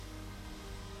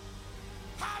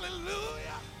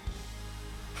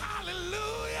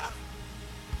Hallelujah.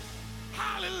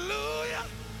 Hallelujah.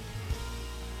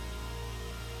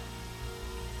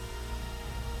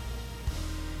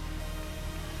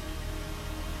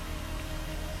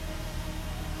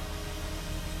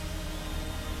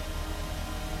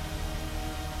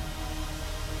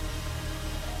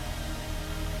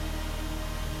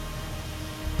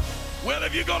 Well,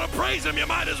 if you're going to praise him, you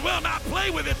might as well not play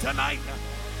with it tonight.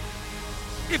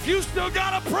 If you still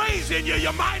got a praise in you,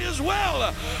 you might as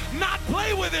well not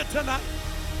play with it tonight.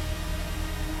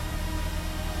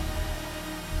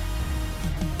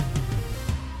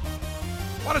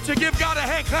 Why don't you give God a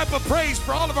hand clap of praise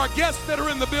for all of our guests that are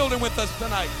in the building with us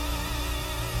tonight?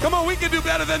 Come on, we can do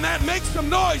better than that. Make some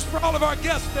noise for all of our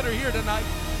guests that are here tonight.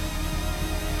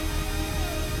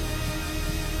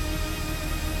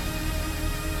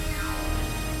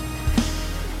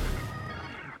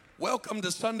 Welcome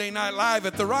to Sunday Night Live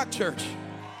at the Rock Church.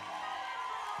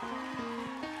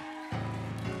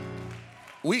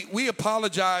 We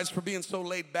apologize for being so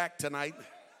laid back tonight,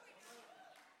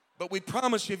 but we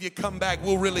promise you if you come back,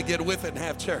 we'll really get with it and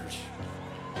have church.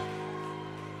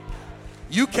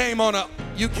 You came on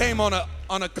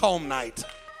a comb night.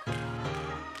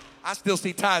 I still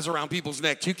see ties around people's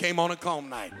necks. You came on a comb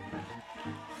night.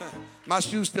 My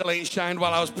shoes still ain't shined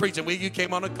while I was preaching. You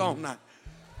came on a comb night.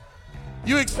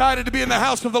 You excited to be in the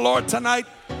house of the Lord tonight?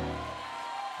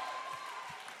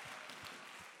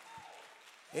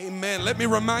 Amen. Let me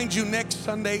remind you, next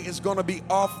Sunday is going to be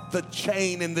off the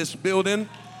chain in this building.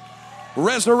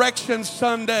 Resurrection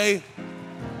Sunday.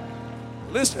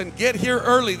 Listen, get here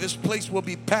early. This place will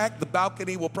be packed. The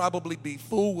balcony will probably be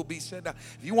full. We'll be set down.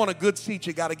 If you want a good seat,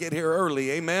 you got to get here early.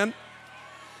 Amen.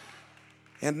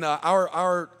 And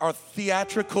our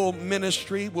theatrical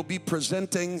ministry will be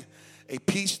presenting a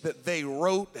piece that they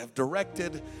wrote, have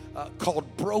directed,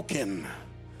 called Broken.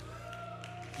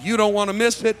 You don't want to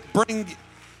miss it. Bring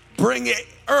it,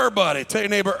 everybody. Tell your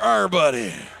neighbor,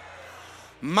 everybody.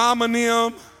 Mama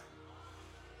Nim,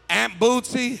 Aunt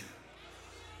Bootsy,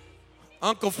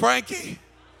 Uncle Frankie,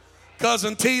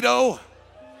 Cousin Tito.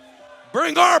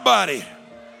 Bring everybody.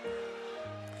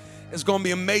 It's going to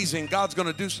be amazing. God's going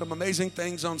to do some amazing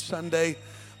things on Sunday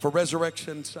for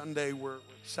Resurrection Sunday. We're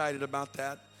excited about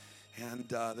that. And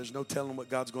there's no telling what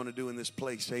God's going to do in this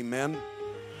place. Amen.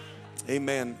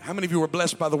 Amen. How many of you were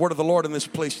blessed by the word of the Lord in this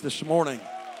place this morning?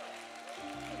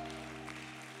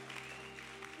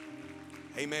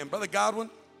 Amen. Brother Godwin,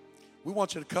 we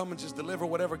want you to come and just deliver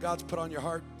whatever God's put on your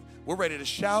heart. We're ready to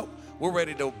shout. We're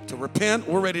ready to repent.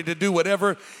 We're ready to do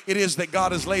whatever it is that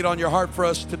God has laid on your heart for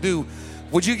us to do.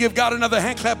 Would you give God another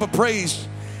hand clap of praise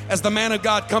as the man of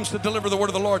God comes to deliver the word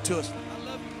of the Lord to us?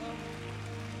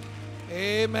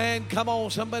 Amen. Come on,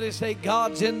 somebody say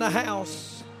God's in the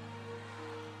house.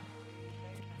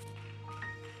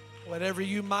 Whatever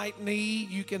you might need,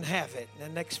 you can have it in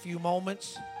the next few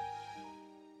moments.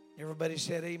 Everybody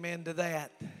said amen to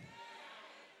that.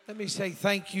 Let me say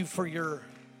thank you for your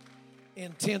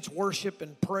intense worship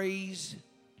and praise.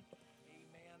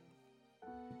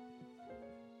 Amen.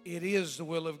 It is the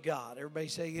will of God. Everybody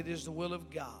say it is the will of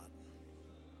God.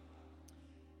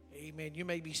 Amen. You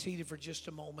may be seated for just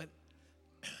a moment.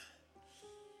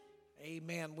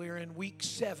 Amen. We're in week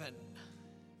 7,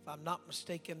 if I'm not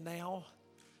mistaken now.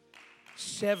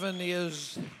 7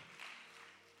 is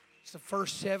it's the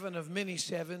first 7 of many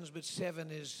 7s, but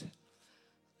 7 is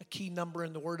a key number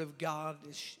in the Word of God.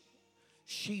 Is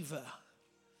Shiva.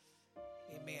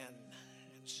 Amen.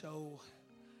 And so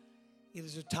it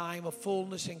is a time of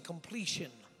fullness and completion.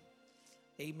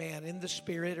 Amen. In the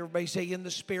Spirit. Everybody say in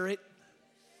the Spirit.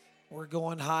 We're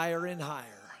going higher and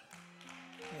higher.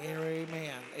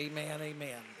 Amen, amen,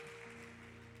 amen.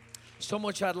 So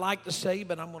much I'd like to say,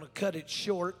 but I'm going to cut it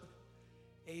short.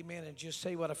 Amen, and just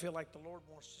say what I feel like the Lord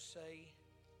wants to say.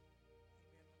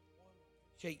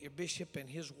 Appreciate your bishop and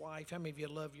his wife. How many of you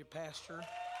love your pastor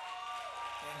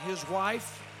and his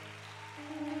wife?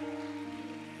 Love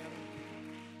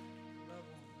them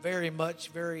very much,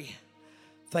 very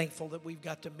thankful that we've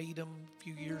got to meet them a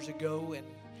few years ago, and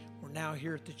we're now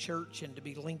here at the church, and to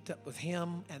be linked up with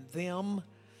him and them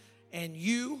and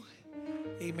you,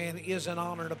 amen, is an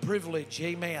honor and a privilege,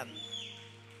 amen.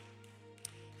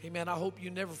 Amen. I hope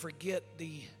you never forget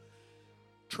the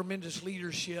tremendous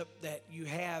leadership that you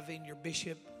have in your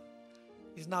bishop.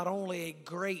 He's not only a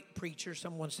great preacher,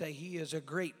 someone say he is a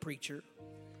great preacher.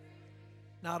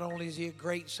 Not only is he a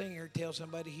great singer, tell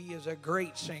somebody he is a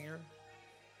great singer.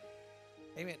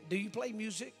 Amen. Do you play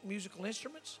musical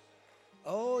instruments?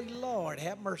 Oh, Lord,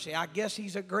 have mercy. I guess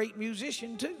he's a great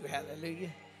musician too.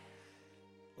 Hallelujah.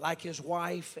 Like his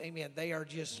wife, amen. They are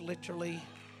just literally,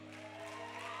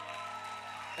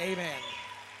 amen.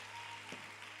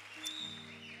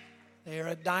 They're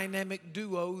a dynamic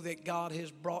duo that God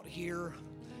has brought here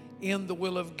in the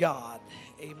will of God.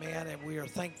 Amen. And we are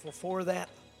thankful for that.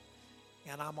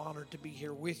 And I'm honored to be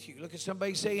here with you. Look at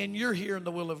somebody saying, you're here in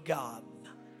the will of God.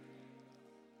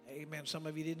 Amen. Some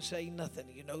of you didn't say nothing.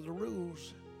 You know the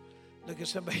rules. Look at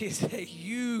somebody and say,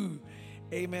 you,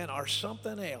 amen, are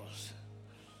something else.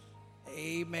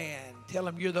 Amen. Tell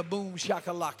them you're the boom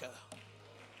shakalaka.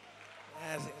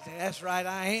 That's right,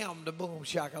 I am the boom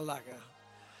shakalaka.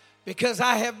 Because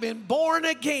I have been born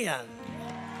again.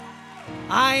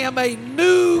 I am a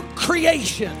new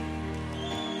creation.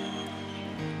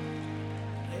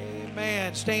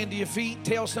 Amen. Stand to your feet.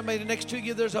 Tell somebody next to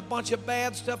you there's a bunch of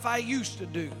bad stuff I used to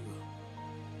do.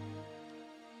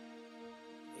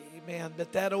 Amen.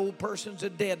 But that old person's a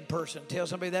dead person. Tell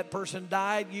somebody that person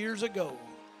died years ago,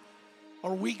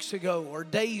 or weeks ago, or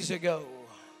days ago.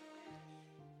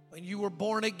 When you were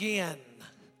born again,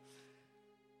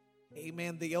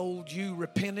 amen, the old you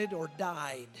repented or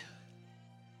died.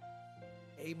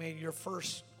 Amen. Your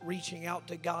first reaching out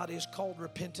to God is called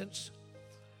repentance.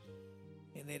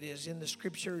 And it is in the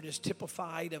scripture, it is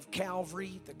typified of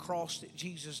Calvary, the cross that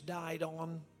Jesus died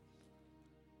on.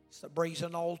 It's the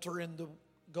brazen altar in the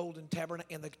golden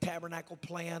tabernacle, in the tabernacle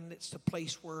plan. It's the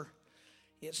place where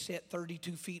it's set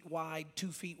 32 feet wide, 2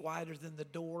 feet wider than the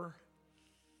door.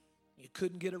 You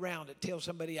couldn't get around it. Tell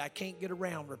somebody, I can't get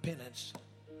around repentance.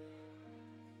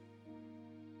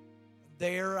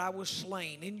 There I was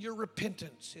slain. In your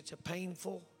repentance, it's a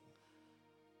painful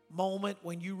moment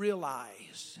when you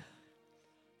realize,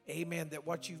 amen, that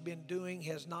what you've been doing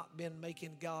has not been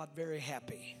making God very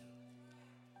happy.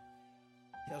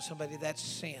 Tell somebody that's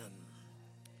sin.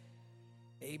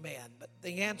 Amen. But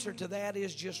the answer to that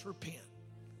is just repent.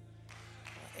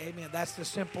 Amen. That's the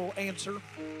simple answer.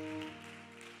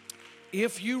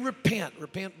 If you repent,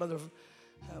 Brother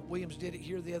Williams did it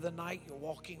here the other night. You're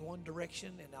walking one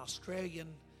direction, and Australian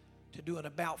to do an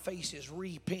about face is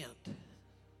repent.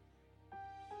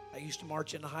 I used to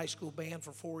march in the high school band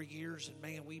for 4 years, and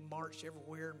man, we marched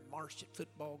everywhere, marched at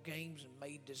football games and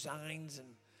made designs, and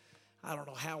I don't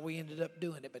know how we ended up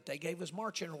doing it, but they gave us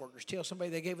marching orders. Tell somebody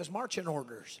they gave us marching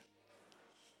orders.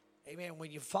 Amen.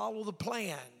 When you follow the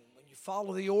plan, when you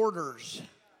follow the orders,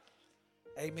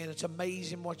 amen, it's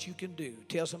amazing what you can do.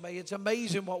 Tell somebody it's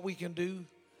amazing what we can do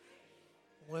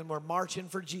when we're marching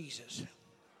for Jesus.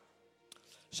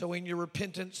 So in your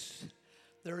repentance,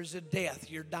 there is a death.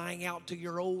 You're dying out to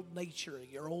your old nature,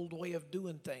 your old way of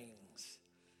doing things.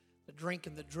 The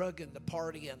drinking, the drugging, the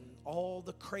partying, all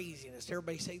the craziness.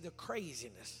 Everybody say the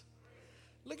craziness.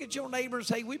 Look at your neighbor and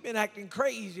say, we've been acting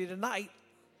crazy tonight.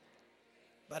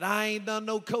 But I ain't done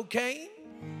no cocaine.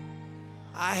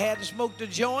 I hadn't smoked a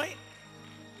joint.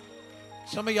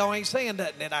 Some of y'all ain't saying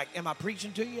that. Am I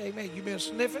preaching to you? Amen. You been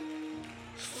sniffing?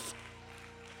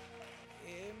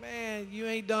 Amen. You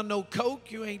ain't done no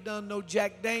Coke. You ain't done no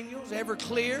Jack Daniels,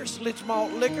 Everclear, Schlitz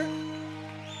malt liquor.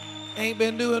 Ain't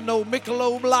been doing no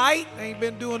Michelob Light. Ain't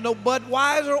been doing no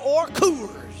Budweiser or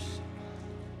Coors.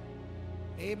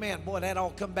 Amen. Boy, that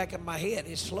all come back in my head.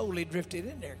 It slowly drifted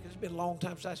in there because it's been a long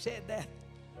time since I said that.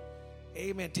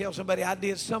 Amen. Tell somebody I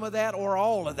did some of that or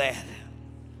all of that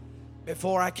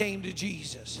before I came to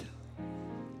Jesus.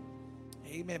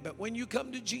 Amen. But when you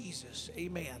come to Jesus,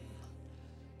 amen,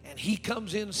 and he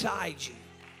comes inside you,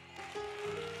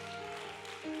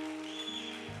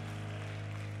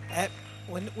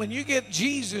 when you get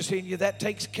Jesus in you, that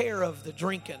takes care of the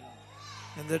drinking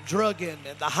and the drugging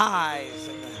and the highs.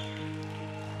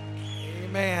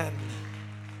 Amen.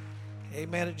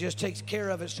 Amen. It just takes care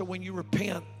of it. So when you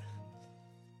repent,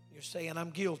 you're saying, I'm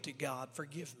guilty, God.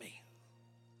 Forgive me.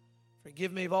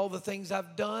 Forgive me of all the things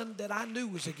I've done that I knew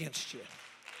was against you.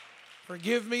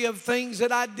 Forgive me of things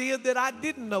that I did that I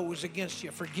didn't know was against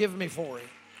you. Forgive me for it.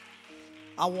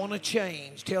 I want to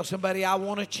change. Tell somebody, I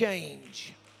want to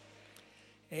change.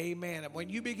 Amen. And when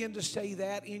you begin to say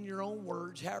that in your own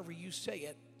words, however you say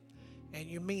it, and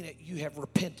you mean it, you have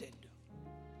repented.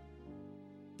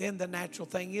 Then the natural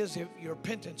thing is, if your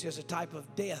repentance is a type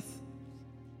of death.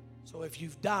 So if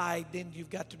you've died, then you've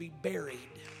got to be buried.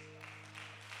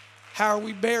 How are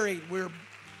we buried?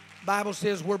 Bible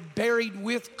says we're buried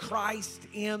with Christ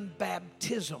in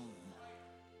baptism.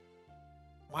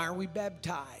 Why are we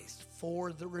baptized?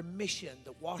 For the remission,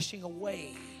 the washing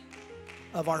away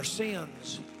of our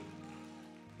sins.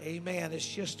 Amen. It's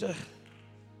just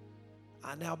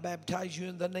I now baptize you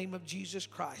in the name of Jesus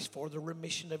Christ for the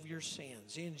remission of your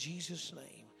sins. In Jesus'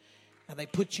 name. And they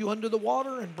put you under the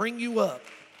water and bring you up.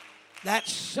 That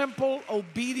simple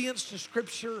obedience to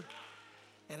Scripture,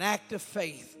 an act of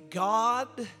faith. God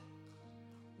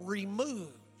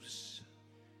removes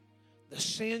the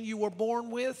sin you were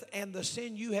born with and the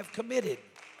sin you have committed.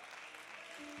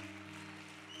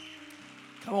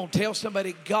 Come on, tell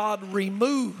somebody, God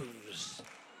removes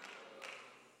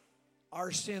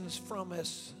our sins from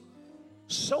us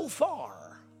so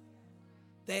far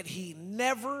that He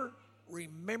never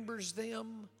remembers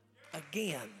them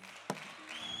again.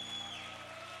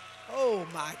 Oh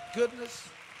my goodness.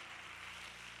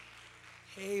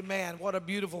 Amen. What a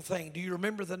beautiful thing. Do you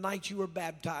remember the night you were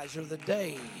baptized or the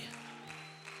day?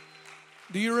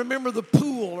 Do you remember the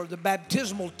pool or the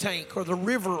baptismal tank or the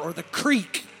river or the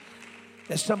creek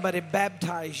that somebody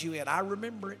baptized you in? I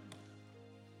remember it.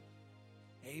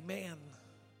 Amen.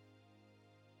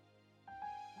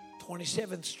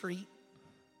 27th Street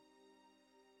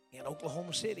in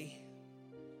Oklahoma City.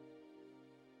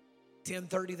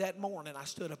 10:30 that morning, I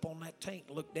stood up on that tank,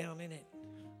 looked down in it.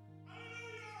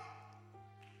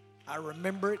 I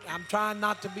remember it. I'm trying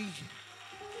not to be.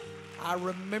 I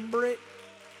remember it.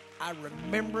 I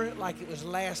remember it like it was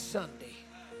last Sunday.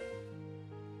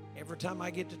 Every time I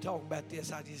get to talk about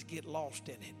this, I just get lost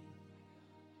in it.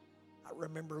 I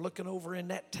remember looking over in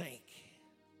that tank.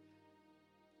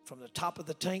 From the top of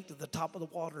the tank to the top of the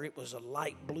water, it was a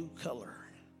light blue color.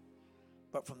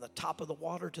 But from the top of the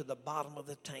water to the bottom of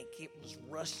the tank, it was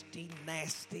rusty,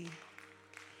 nasty.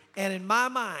 And in my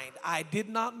mind, I did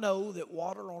not know that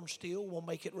water on steel will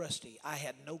make it rusty. I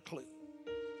had no clue.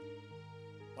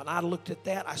 When I looked at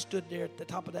that, I stood there at the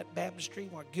top of that baptistry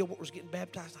while Gilbert was getting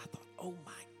baptized. And I thought, oh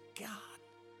my God,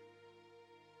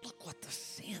 look what the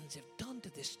sins have done to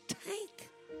this tank.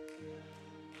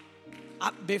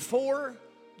 Before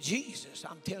Jesus,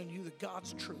 I'm telling you the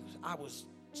God's truth, I was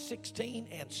 16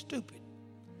 and stupid.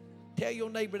 Tell your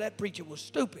neighbor that preacher was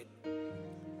stupid.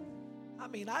 I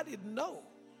mean, I didn't know.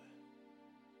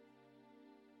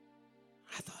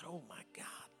 I thought, oh my God,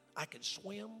 I could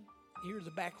swim. Here's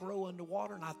the back row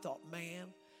underwater, and I thought,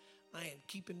 man, I am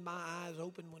keeping my eyes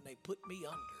open when they put me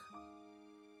under.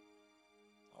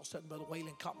 All of a sudden, Brother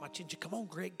Whalen caught my attention. Come on,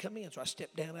 Greg, come in. So I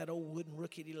stepped down that old wooden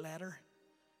rickety ladder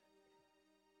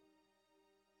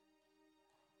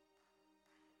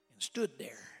and stood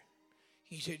there.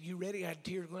 He said, you ready? I had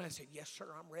tears going. I said, yes, sir,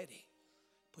 I'm ready.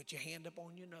 Put your hand up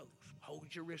on your nose.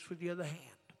 Hold your wrist with the other hand.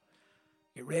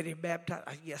 You ready to baptize?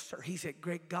 I said, yes, sir. He said,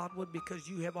 Greg Godwin, because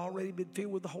you have already been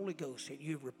filled with the Holy Ghost and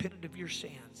you have repented of your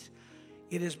sins,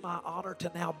 it is my honor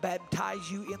to now baptize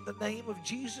you in the name of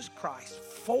Jesus Christ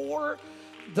for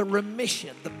the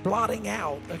remission, the blotting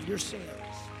out of your sins.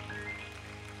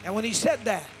 And when he said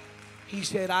that, he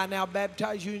said, I now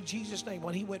baptize you in Jesus' name.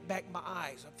 When he went back, my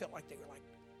eyes, I felt like they were like,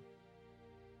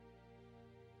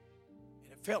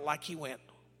 and it felt like he went,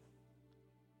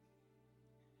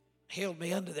 held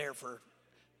me under there for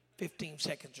 15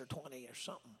 seconds or 20 or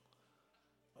something.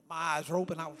 But my eyes were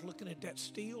open. I was looking at that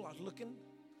steel. I was looking,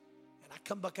 and I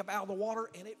come back up out of the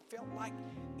water, and it felt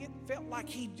like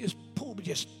he just pulled me,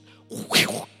 just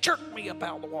jerked me up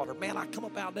out of the water. Man, I come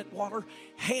up out of that water,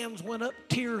 hands went up,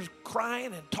 tears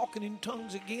crying and talking in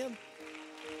tongues again.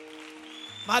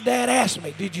 My dad asked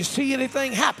me, did you see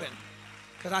anything happen?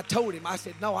 Because I told him, I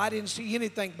said, no, I didn't see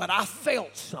anything, but I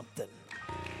felt something.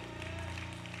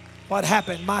 What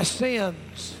happened? My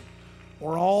sins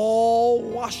were all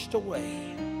washed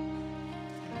away.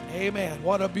 Amen.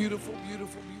 What a beautiful,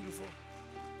 beautiful, beautiful.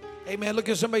 Amen. Look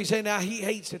at somebody say, now he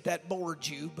hates it that bored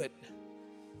you, but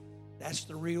that's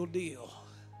the real deal.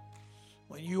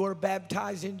 When you are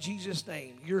baptized in Jesus'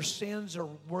 name, your sins are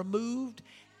removed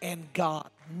and God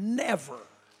never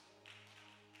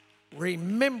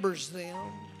remembers them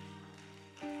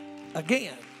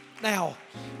again. Now,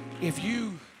 if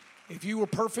you were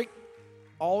perfect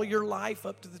all your life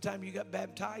up to the time you got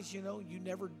baptized, you know, you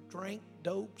never drank,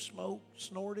 dope, smoked,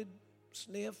 snorted,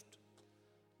 sniffed,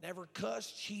 never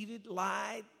cussed, cheated,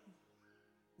 lied,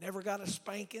 never got a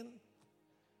spanking.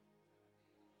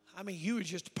 I mean, you were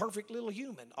just a perfect little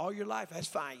human all your life. That's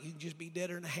fine. You can just be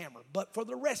deader than a hammer. But for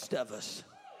the rest of us,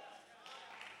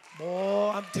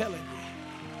 boy, I'm telling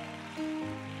you,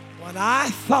 when I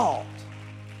thought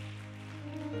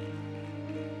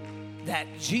that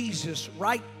Jesus,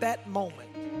 right that moment,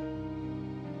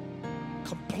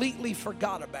 completely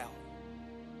forgot about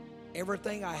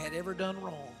everything I had ever done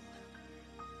wrong.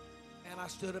 And I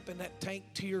stood up in that tank,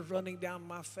 tears running down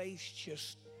my face.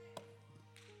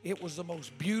 It was the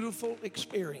most beautiful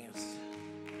experience.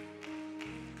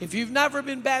 If you've never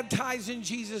been baptized in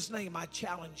Jesus' name, I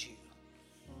challenge you.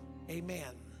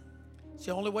 Amen. It's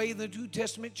the only way in the New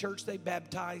Testament church they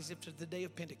baptized after the day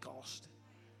of Pentecost.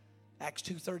 Acts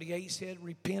 2:38 said,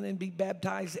 repent and be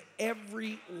baptized,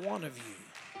 every one of you.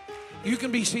 You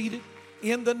can be seated.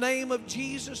 In the name of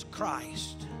Jesus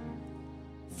Christ,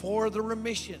 for the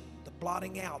remission, the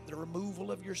blotting out, the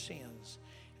removal of your sins,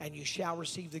 and you shall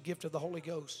receive the gift of the Holy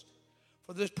Ghost.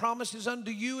 For this promise is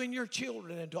unto you and your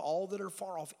children and to all that are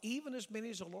far off, even as many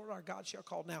as the Lord our God shall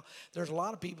call. Now, there's a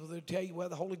lot of people that tell you, well,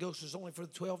 the Holy Ghost is only for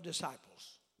the 12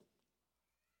 disciples.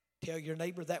 Tell your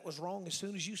neighbor that was wrong as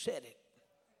soon as you said it.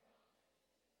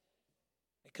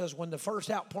 Because when the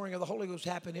first outpouring of the Holy Ghost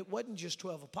happened, it wasn't just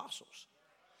 12 apostles.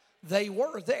 They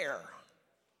were there.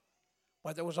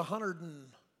 Well, there was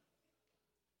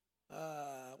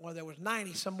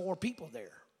 90 some more people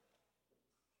there.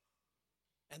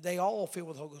 And they all filled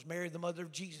with the Holy Ghost. Mary, the mother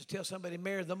of Jesus. Tell somebody,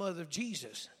 Mary, the mother of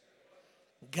Jesus,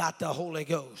 got the Holy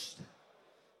Ghost.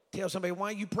 Tell somebody,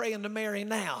 why are you praying to Mary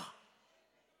now?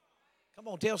 Come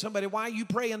on, tell somebody, why are you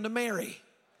praying to Mary?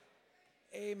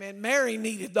 Amen. Mary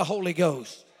needed the Holy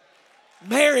Ghost.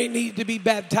 Mary needed to be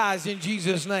baptized in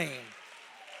Jesus' name.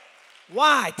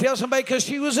 Why? Tell somebody, because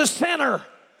she was a sinner.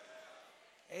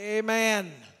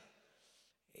 Amen.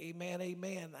 Amen,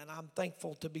 amen. And I'm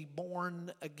thankful to be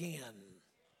born again.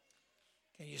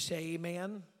 Can you say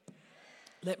amen?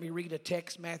 Let me read a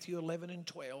text, Matthew 11 and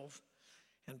 12,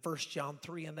 and 1 John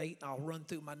 3 and 8. And I'll run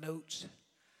through my notes,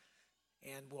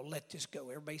 and we'll let this go.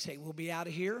 Everybody say, we'll be out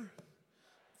of here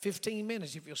 15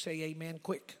 minutes if you'll say amen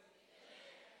quick.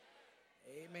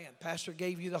 Amen. Pastor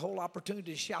gave you the whole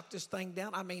opportunity to shout this thing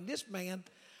down. I mean, this man,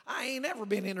 I ain't ever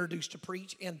been introduced to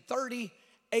preach in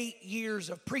 38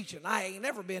 years of preaching. I ain't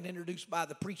never been introduced by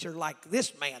the preacher like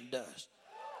this man does.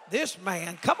 This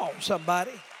man, come on,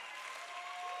 somebody.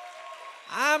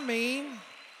 I mean,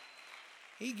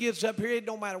 he gets up here, it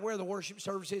don't matter where the worship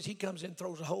service is, he comes in and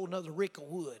throws a whole nother rick of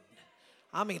wood.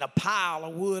 I mean, a pile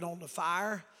of wood on the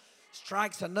fire,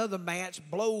 strikes another match,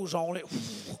 blows on it,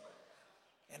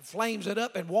 and flames it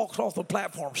up and walks off the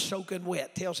platform soaking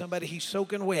wet. Tell somebody he's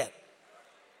soaking wet.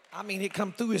 I mean, it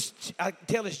come through I can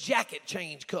tell his jacket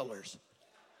changed colors.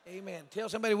 Amen. Tell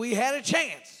somebody we had a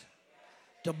chance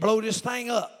to blow this thing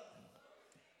up.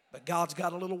 But God's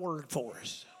got a little word for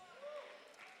us.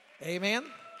 Amen.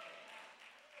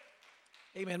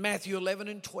 Amen. Matthew 11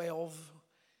 and 12.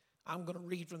 I'm going to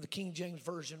read from the King James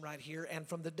Version right here. And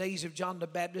from the days of John the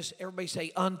Baptist, everybody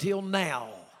say, until now,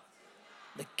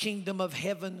 the kingdom of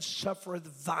heaven suffereth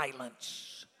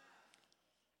violence,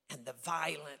 and the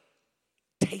violent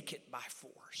take it by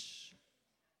force.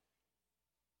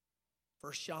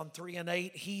 1 John 3 and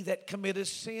 8, he that committeth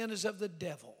sin is of the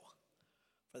devil,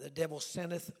 for the devil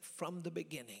sinneth from the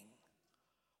beginning.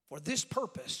 For this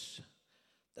purpose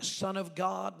the Son of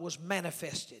God was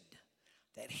manifested,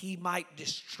 that he might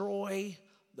destroy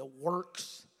the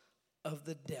works of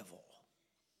the devil.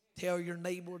 Tell your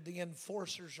neighbor the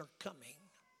enforcers are coming.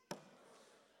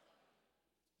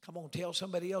 Come on, tell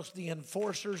somebody else the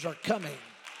enforcers are coming.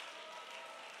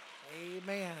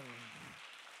 Amen.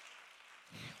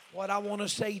 What I want to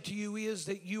say to you is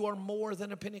that you are more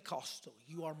than a Pentecostal.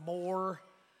 You are more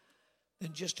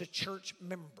than just a church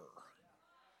member.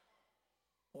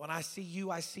 When I see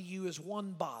you as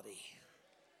one body.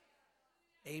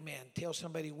 Amen. Tell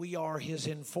somebody we are his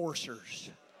enforcers.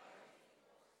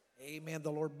 Amen.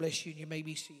 The Lord bless you, and you may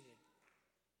be seated.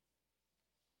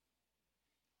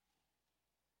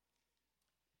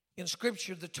 In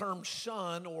Scripture, the term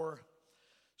son or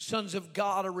sons of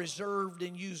God are reserved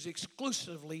and used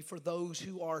exclusively for those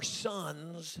who are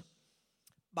sons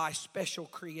by special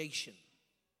creation,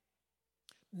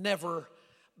 never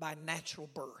by natural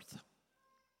birth.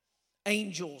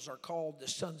 Angels are called the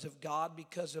sons of God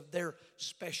because of their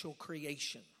special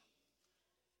creation.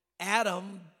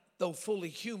 Adam, though fully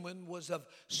human, was of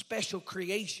special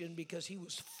creation because he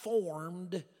was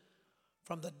formed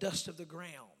from the dust of the ground,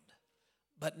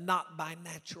 but not by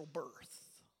natural birth.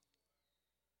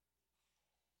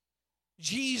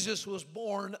 Jesus was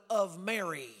born of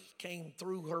Mary, came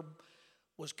through her,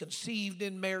 was conceived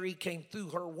in Mary, came through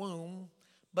her womb,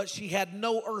 but she had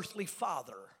no earthly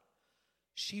father.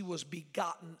 She was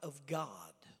begotten of God.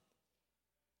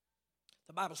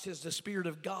 The Bible says the Spirit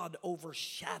of God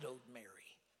overshadowed Mary.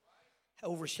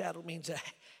 Overshadowed means a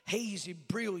hazy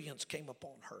brilliance came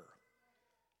upon her.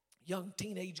 Young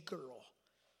teenage girl.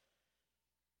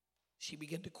 She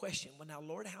began to question, well, now,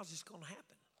 Lord, how's this going to happen?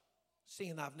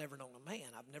 Seeing I've never known a man.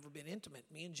 I've never been intimate.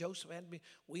 Me and Joseph hadn't been,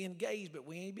 we engaged, but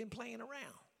we ain't been playing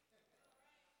around.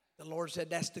 The Lord said,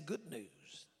 that's the good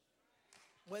news.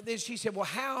 Well, then she said, well,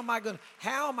 how am I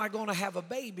going to have a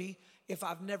baby if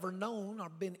I've never known or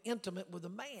been intimate with a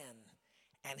man?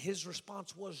 And his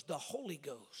response was, the Holy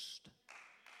Ghost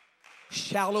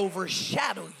shall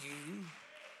overshadow you,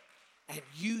 and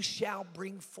you shall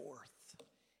bring forth.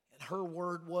 And her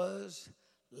word was,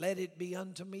 let it be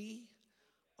unto me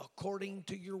according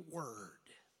to your word.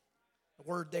 The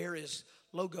word there is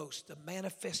logos, the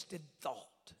manifested thought.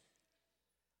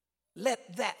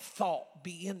 Let that thought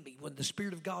be in me. When the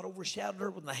Spirit of God overshadowed her,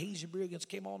 when the hazy brilliance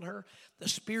came on her, the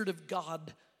Spirit of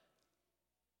God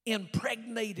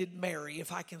impregnated Mary,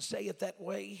 if I can say it that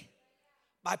way,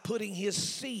 by putting his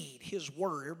seed, his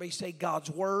word. Everybody say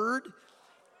God's word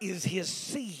is his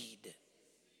seed.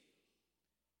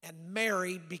 And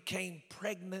Mary became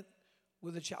pregnant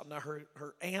with a child. Now her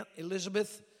aunt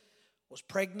Elizabeth was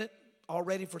pregnant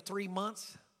already for 3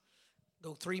 months.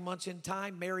 Go 3 months in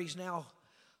time. Mary's now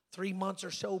 3 months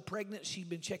or so pregnant. She's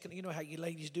been checking. You know how you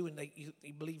ladies do, and you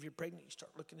believe you're pregnant. You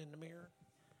start looking in the mirror,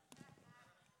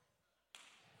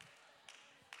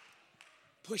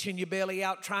 pushing your belly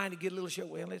out, trying to get a little show.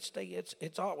 Well,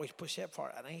 it's always pushed that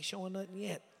far. I ain't showing nothing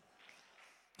yet.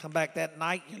 Come back that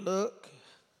night, you look.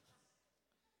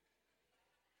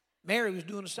 Mary was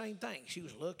doing the same thing. She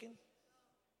was looking.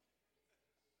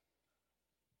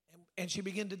 And she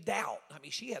began to doubt. I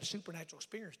mean, she had a supernatural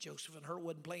experience. Joseph and her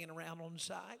wasn't playing around on the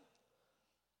side.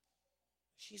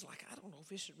 She's like, I don't know if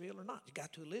this is real or not. She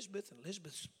got to Elizabeth, and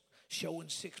Elizabeth's showing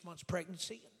 6 months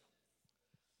pregnancy.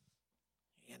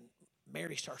 And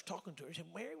Mary starts talking to her. She said,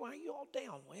 Mary, why are you all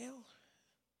down? Well,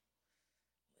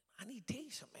 I need to tell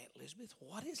you something, Aunt Elizabeth.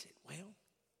 What is it? Well,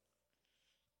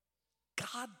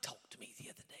 God talked to me the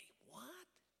other day. What?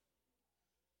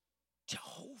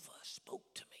 Jehovah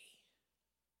spoke to me.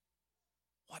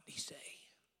 What did he say?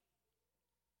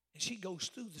 And she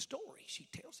goes through the story. She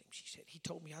tells him, she said, he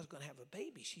told me I was going to have a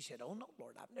baby. She said, oh, no,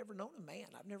 Lord, I've never known a man.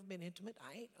 I've never been intimate.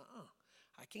 I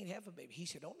can't have a baby. He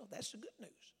said, oh, no, that's the good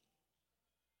news.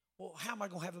 Well, how am I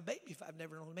going to have a baby if I've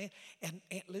never known a man? And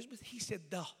Aunt Elizabeth, he said,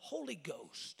 the Holy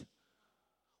Ghost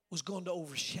was going to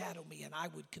overshadow me, and I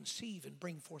would conceive and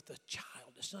bring forth a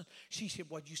child, a son. She said,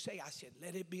 what'd you say? I said,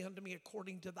 let it be unto me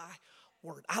according to thy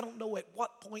word. I don't know at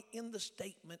what point in the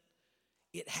statement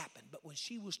it happened, but when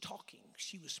she was talking,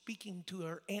 she was speaking to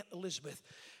her Aunt Elizabeth.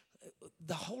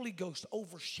 The Holy Ghost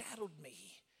overshadowed me.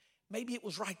 Maybe it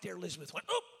was right there. Elizabeth went,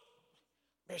 oh.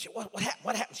 Mary said, what happened?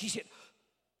 What happened? She said,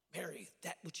 Mary,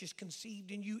 that which is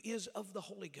conceived in you is of the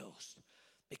Holy Ghost.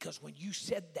 Because when you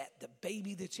said that, the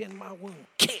baby that's in my womb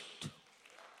kicked.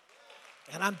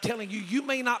 And I'm telling you, you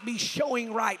may not be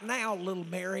showing right now, little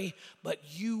Mary, but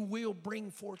you will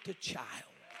bring forth a child.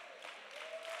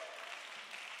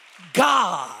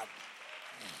 God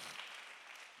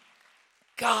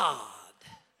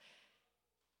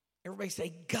everybody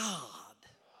say God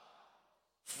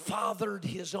fathered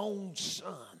his own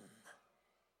son.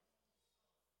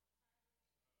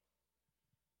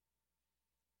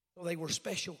 Well, they were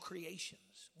special creations.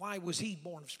 Why was he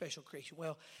born of special creation?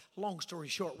 Well, long story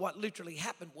short, what literally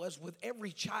happened was with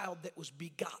every child that was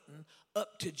begotten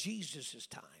up to Jesus'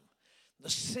 time, the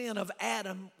sin of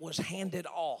Adam was handed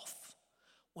off.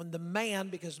 When the man,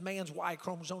 because man's Y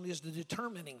chromosome is the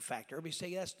determining factor. Everybody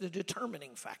say that's the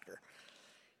determining factor.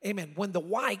 Amen. When the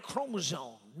Y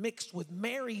chromosome mixed with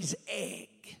Mary's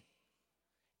egg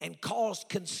and caused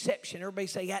conception, everybody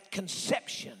say at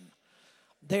conception,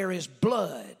 there is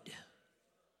blood.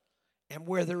 And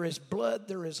where there is blood,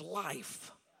 there is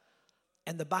life.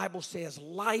 And the Bible says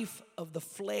life of the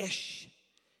flesh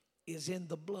is in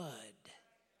the blood.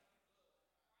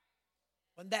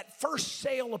 When that first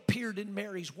cell appeared in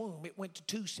Mary's womb, it went to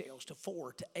 2 cells, to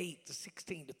 4, to 8, to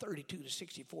 16, to 32, to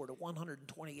 64, to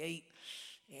 128.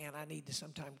 And I need to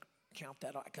sometime count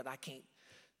that out because I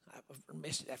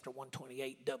missed it after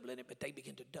 128, doubling it, but they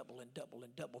begin to double and double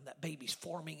and double. And that baby's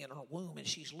forming in her womb, and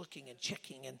she's looking and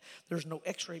checking, and there's no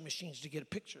x-ray machines to get a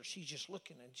picture. She's just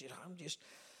looking, and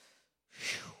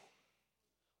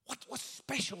what's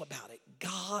special about it?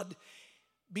 God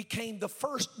became the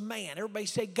first man. Everybody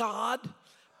say God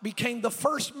became the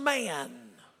first man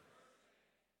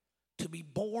to be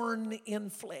born in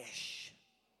flesh.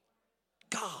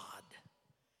 God.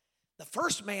 The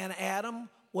first man, Adam,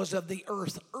 was of the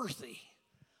earth, earthy.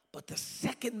 But the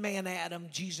second man, Adam,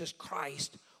 Jesus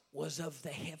Christ, was of the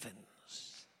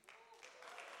heavens.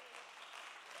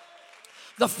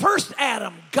 The first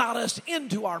Adam got us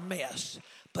into our mess,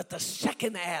 but the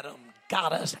second Adam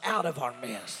got us out of our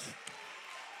mess.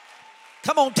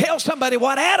 Come on, tell somebody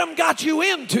what Adam got you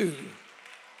into.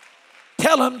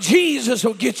 Tell them Jesus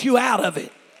will get you out of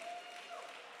it.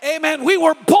 Amen. We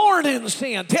were born in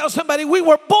sin. Tell somebody we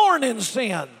were born in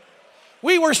sin.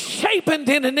 We were shapen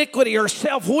in iniquity or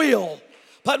self-will.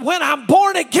 But when I'm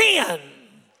born again,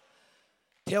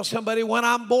 tell somebody when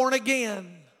I'm born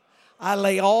again, I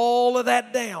lay all of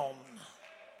that down.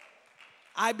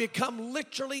 I become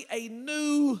literally a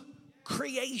new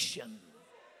creation.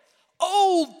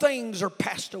 Old things are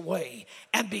passed away,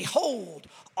 and behold,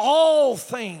 all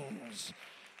things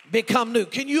become new.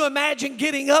 Can you imagine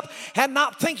getting up and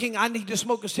not thinking, I need to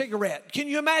smoke a cigarette? Can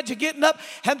you imagine getting up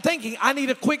and thinking, I need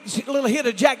a quick little hit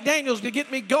of Jack Daniels to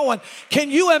get me going?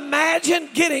 Can you imagine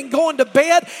going to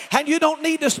bed and you don't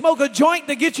need to smoke a joint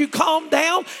to get you calmed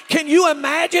down? Can you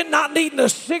imagine not needing a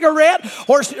cigarette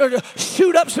or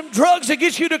shoot up some drugs to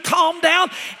get you to calm down?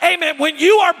 Amen. When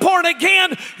you are born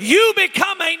again, you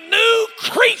become a new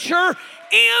creature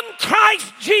in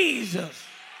Christ Jesus.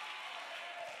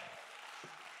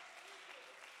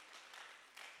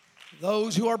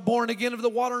 Those who are born again of the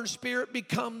water and spirit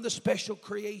become the special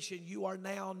creation. You are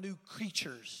now new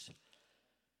creatures.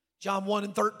 John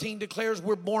 1:13 declares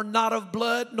we're born not of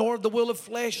blood, nor of the will of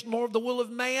flesh, nor of the will of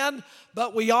man,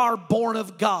 but we are born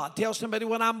of God. Tell somebody,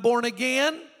 when I'm born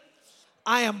again,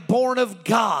 I am born of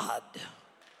God.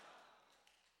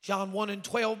 John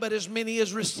 1:12, but as many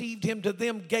as received him, to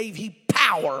them gave he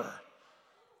power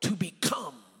to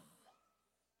become.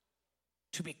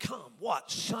 To become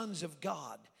what? Sons of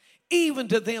God. Even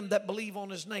to them that believe on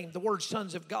his name. The word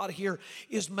sons of God here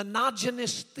is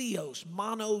monogenes theos,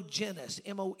 monogenes,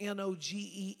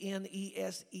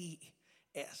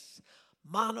 monogeneses.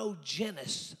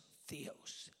 Monogenes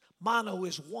theos. Mono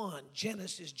is one.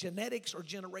 Genes is genetics or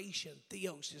generation.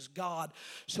 Theos is God.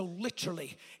 So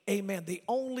literally, amen,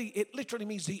 it literally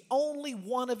means the only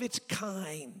one of its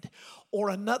kind, or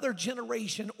another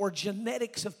generation or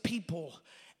genetics of people,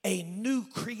 a new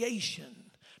creation.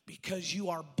 Because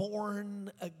you are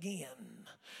born again.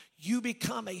 You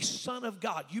become a son of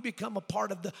God. You become a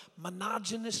part of the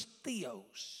monogenes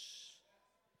theos.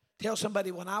 Tell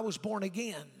somebody, when I was born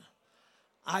again,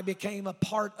 I became a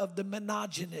part of the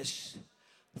monogenes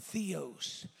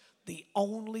theos, the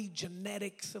only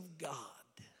genetics of God.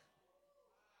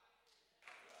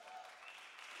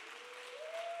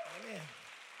 Amen.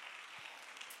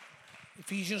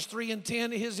 Ephesians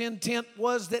 3:10, his intent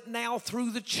was that now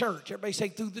through the church, everybody say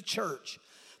through the church,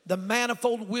 the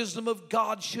manifold wisdom of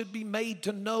God should be made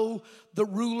to know the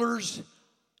rulers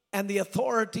and the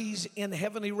authorities in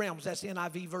heavenly realms. That's the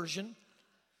NIV version.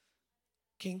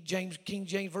 King James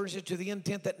version, to the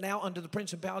intent that now under the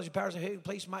principalities and powers of heavenly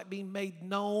place might be made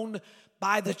known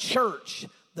by the church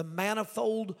the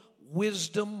manifold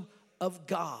wisdom of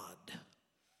God.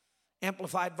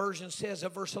 Amplified version says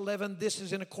of verse 11, this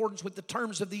is in accordance with the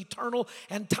terms of the eternal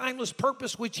and timeless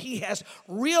purpose which he has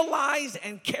realized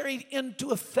and carried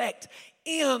into effect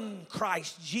in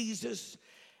Christ Jesus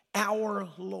our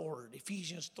Lord.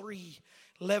 Ephesians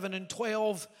 3:11 and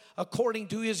 12, according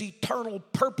to his eternal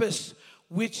purpose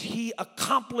which he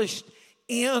accomplished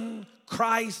in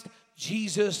Christ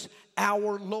Jesus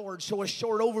our Lord. So a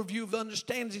short overview of the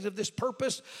understandings of this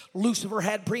purpose. Lucifer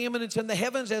had preeminence in the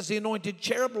heavens as the anointed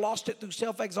cherub, lost it through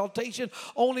self-exaltation,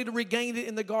 only to regain it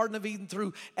in the Garden of Eden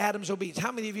through Adam's obedience.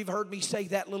 How many of you have heard me say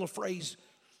that little phrase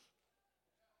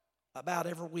about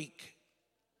every week?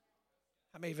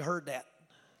 How many of you heard that?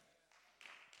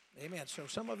 Amen. So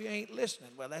some of you ain't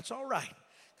listening. Well, that's all right,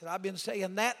 because I've been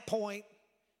saying that point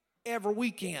every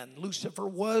weekend. Lucifer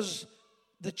was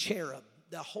the cherub,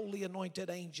 the holy anointed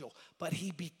angel, but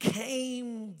he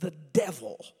became the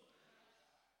devil.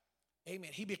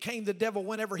 Amen. He became the devil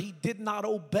whenever he did not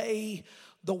obey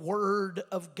the word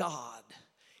of God.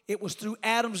 It was through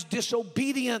Adam's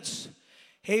disobedience,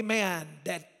 amen,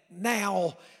 that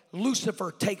now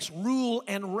Lucifer takes rule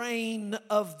and reign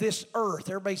of this earth.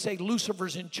 Everybody say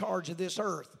Lucifer's in charge of this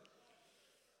earth.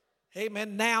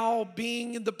 Amen. Now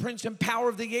being in the prince and power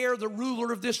of the air, the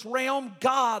ruler of this realm,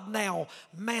 God now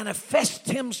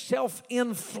manifests himself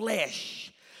in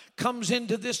flesh. Comes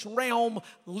into this realm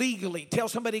legally. Tell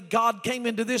somebody, God came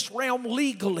into this realm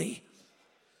legally.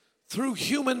 Through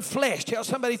human flesh. Tell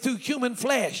somebody, through human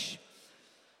flesh.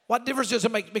 What difference does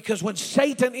it make? Because when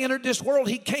Satan entered this world,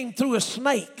 he came through a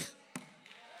snake.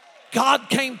 God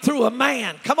came through a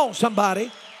man. Come on,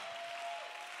 somebody.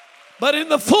 But in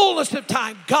the fullness of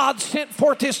time, God sent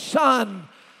forth his son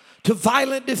to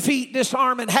violent defeat,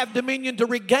 disarm, and have dominion, to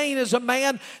regain as a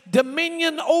man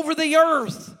dominion over the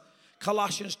earth.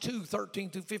 Colossians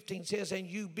 2:13-15 says, and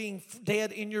you being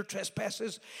dead in your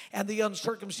trespasses and the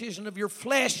uncircumcision of your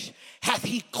flesh, hath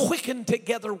he quickened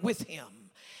together with him,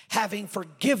 having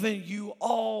forgiven you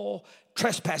all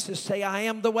trespasses. Say, I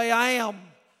am the way I am,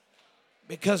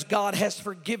 because God has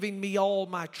forgiven me all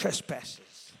my trespasses.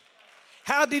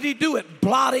 How did he do it?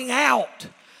 Blotting out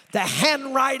the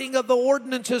handwriting of the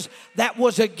ordinances that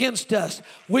was against us,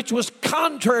 which was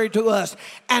contrary to us,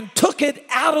 and took it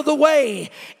out of the way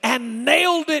and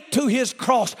nailed it to his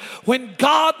cross. When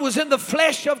God was in the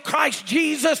flesh of Christ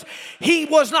Jesus, he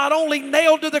was not only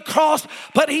nailed to the cross,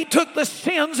 but he took the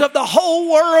sins of the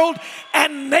whole world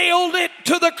and nailed it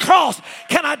to the cross.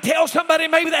 Can I tell somebody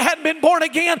maybe that hadn't been born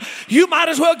again, you might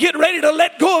as well get ready to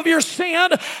let go of your sin,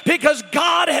 because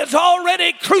God has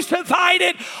already crucified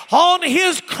it on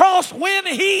his cross when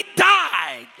he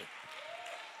died.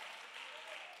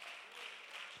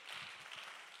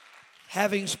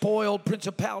 Having spoiled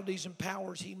principalities and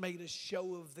powers, he made a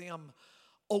show of them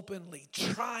openly,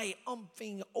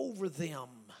 triumphing over them.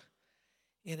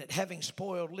 In it, having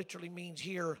spoiled literally means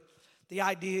here, the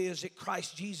idea is that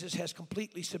Christ Jesus has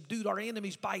completely subdued our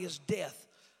enemies by his death.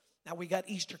 Now, we got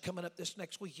Easter coming up this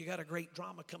next week. You got a great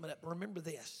drama coming up. Remember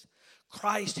this.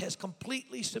 Christ has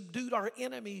completely subdued our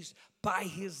enemies by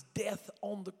his death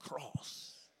on the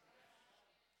cross.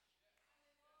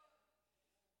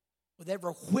 With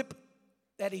every whip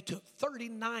that he took,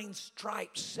 39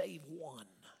 stripes save one.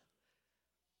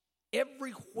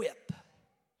 Every whip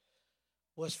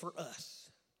was for us.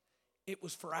 It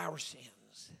was for our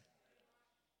sins.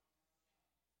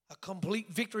 A complete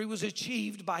victory was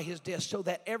achieved by his death, so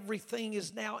that everything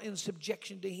is now in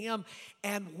subjection to him,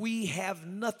 and we have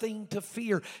nothing to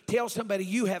fear. Tell somebody,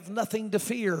 you have nothing to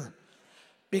fear,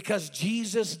 because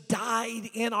Jesus died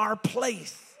in our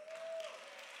place.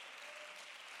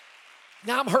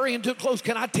 Now I'm hurrying to a close.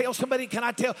 Can I tell somebody,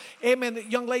 amen, the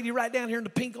young lady right down here in the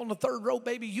pink on the third row,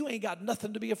 baby, you ain't got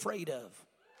nothing to be afraid of.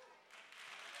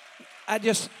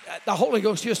 The Holy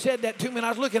Ghost just said that to me, and I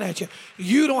was looking at you.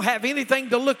 You don't have anything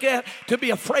to look at, to be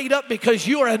afraid of, because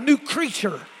you are a new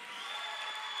creature.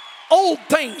 Old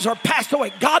things are passed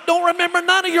away. God don't remember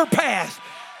none of your past.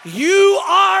 You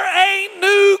are a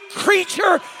new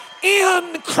creature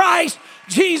in Christ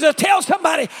Jesus. Tell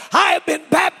somebody, I have been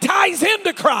baptized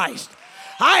into Christ.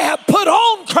 I have put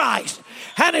on Christ,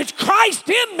 and it's Christ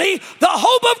in me, the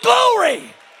hope of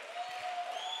glory.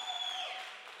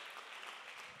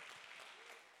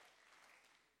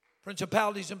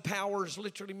 Principalities and powers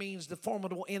literally means the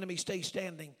formidable enemy stay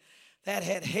standing that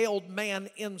had held man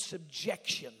in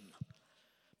subjection,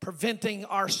 preventing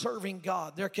our serving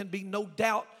God. There can be no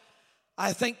doubt,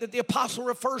 I think, that the apostle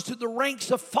refers to the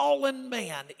ranks of fallen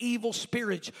man, evil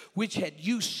spirits, which had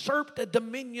usurped a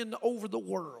dominion over the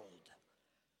world.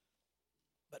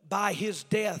 But by his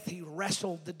death, he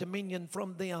wrestled the dominion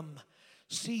from them,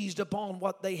 seized upon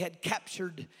what they had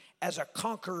captured as a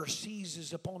conqueror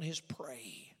seizes upon his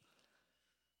prey.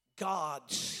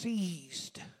 God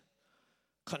seized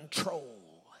control.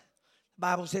 The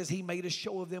Bible says he made a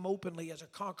show of them openly as a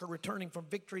conqueror returning from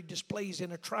victory, displays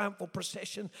in a triumphal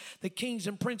procession the kings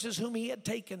and princes whom he had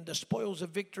taken, the spoils of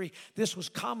victory. This was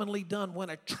commonly done when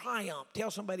a triumph,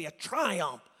 tell somebody, a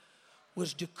triumph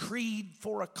was decreed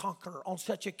for a conqueror. On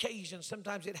such occasions,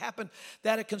 sometimes it happened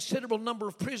that a considerable number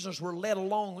of prisoners were led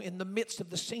along in the midst of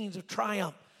the scenes of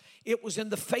triumph. It was in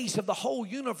the face of the whole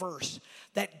universe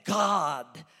that God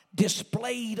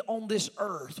displayed on this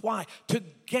earth. Why? To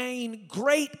gain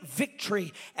great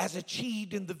victory as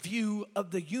achieved in the view of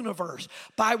the universe,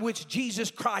 by which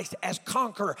Jesus Christ as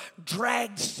conqueror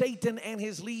dragged Satan and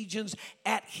his legions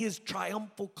at his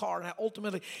triumphal car. Now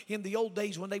ultimately, in the old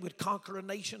days when they would conquer a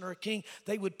nation or a king,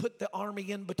 they would put the army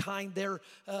in behind their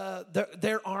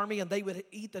army and they would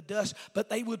eat the dust, but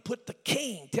they would put the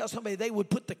king, tell somebody, they would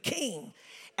put the king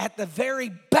at the very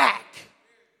back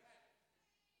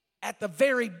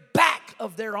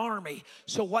of their army.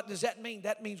 So what does that mean?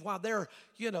 That means while there are,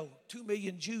 2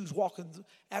 million Jews walking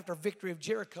after victory of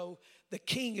Jericho, the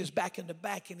king is back in the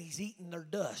back and he's eating their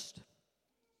dust.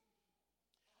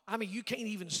 I mean, you can't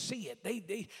even see it.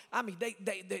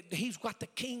 He's got the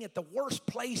king at the worst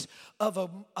place of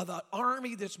an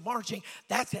army that's marching.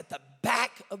 That's at the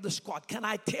back of the squad. Can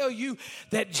I tell you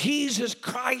that Jesus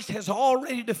Christ has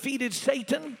already defeated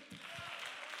Satan?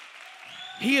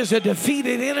 He is a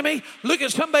defeated enemy. Look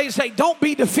at somebody and say, don't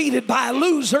be defeated by a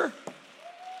loser.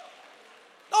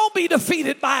 Don't be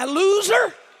defeated by a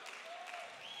loser.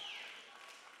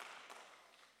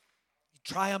 He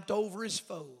triumphed over his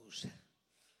foes.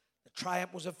 The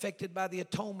triumph was effected by the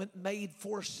atonement made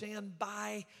for sin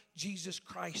by Jesus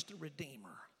Christ the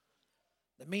Redeemer.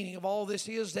 The meaning of all this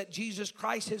is that Jesus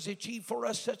Christ has achieved for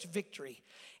us such victory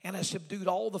and has subdued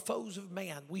all the foes of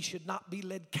man. We should not be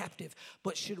led captive,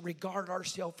 but should regard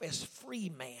ourselves as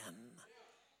free man.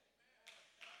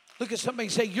 Look at somebody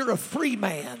and say, you're a free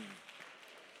man.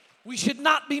 We should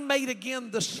not be made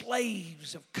again the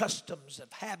slaves of customs,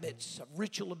 of habits, of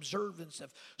ritual observance,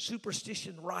 of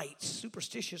superstition rites,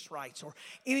 superstitious rites, or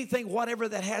anything, whatever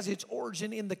that has its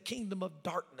origin in the kingdom of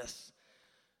darkness.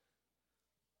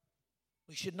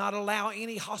 We should not allow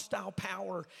any hostile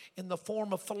power in the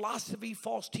form of philosophy,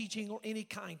 false teaching, or any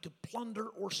kind to plunder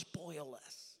or spoil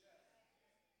us.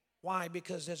 Why?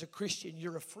 Because as a Christian,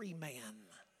 you're a free man.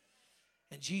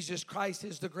 And Jesus Christ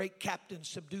is the great captain,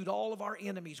 subdued all of our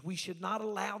enemies. We should not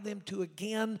allow them to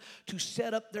again to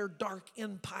set up their dark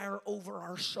empire over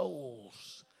our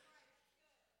souls.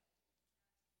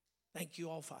 Thank you,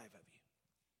 all 5 of you.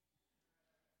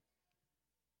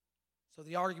 So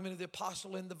the argument of the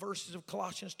apostle in the verses of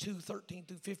Colossians 2:13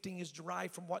 through 15 is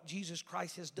derived from what Jesus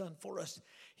Christ has done for us.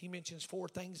 He mentions 4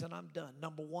 things, and I'm done.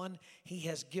 Number 1, he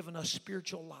has given us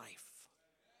spiritual life.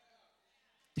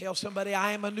 Tell somebody,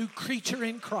 I am a new creature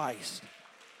in Christ.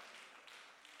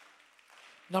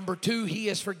 Number 2, he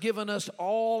has forgiven us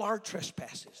all our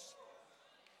trespasses.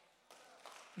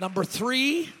 Number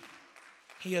 3,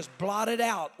 he has blotted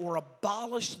out or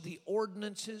abolished the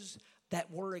ordinances that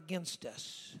were against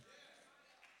us.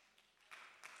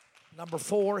 Number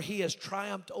 4, he has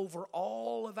triumphed over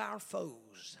all of our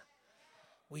foes.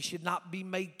 We should not be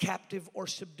made captive or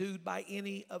subdued by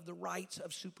any of the rites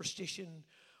of superstition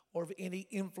or of any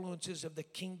influences of the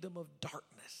kingdom of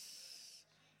darkness.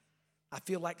 I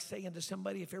feel like saying to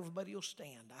somebody, if everybody will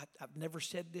stand, I've never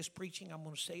said this preaching, I'm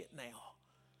going to say it now.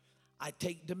 I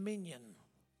take dominion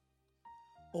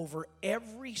over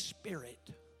every spirit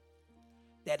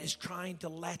that is trying to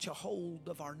latch a hold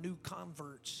of our new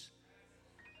converts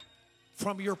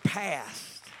from your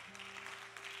past.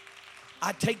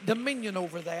 I take dominion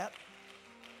over that.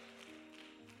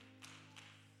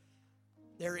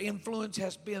 Their influence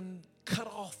has been cut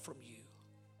off from you.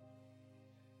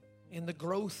 In the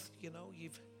growth,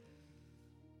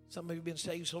 some of you have been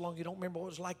saved so long you don't remember what it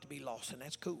was like to be lost, and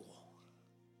that's cool.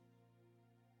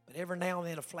 But every now and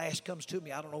then a flash comes to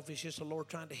me. I don't know if it's just the Lord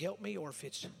trying to help me or if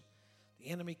it's the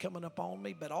enemy coming up on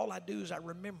me, but all I do is I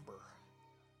remember.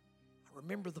 I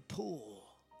remember the pull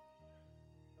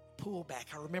back.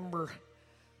 I remember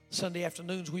Sunday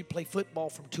afternoons we'd play football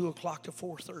from 2 o'clock to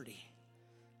 4:30.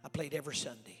 I played every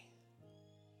Sunday.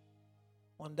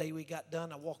 One day we got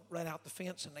done, I walked right out the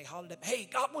fence and they hollered at me, hey,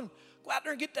 Godwin, go out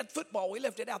there and get that football. We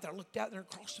left it out there. I looked out there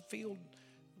across the field,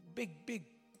 big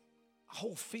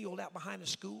whole field out behind the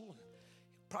school,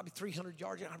 and probably 300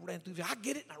 yards. And I ran through there. I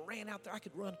get it, and I ran out there. I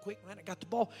could run quick, I got the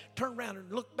ball, turned around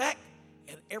and looked back,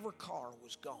 and every car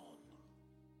was gone.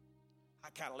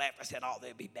 I kind of laughed. I said, oh,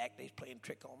 they'll be back. They're playing a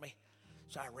trick on me.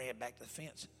 So I ran back to the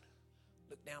fence and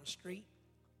looked down the street.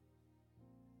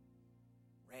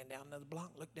 Ran down another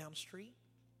block, looked down the street.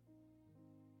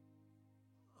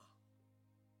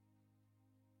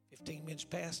 15 minutes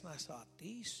passed, and I thought,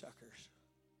 these suckers,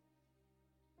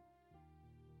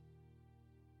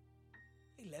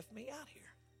 they left me out here.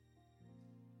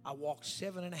 I walked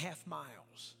 7.5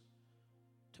 miles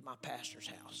to my pastor's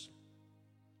house.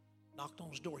 Knocked on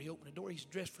his door. He opened the door. He's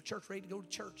dressed for church, ready to go to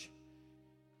church.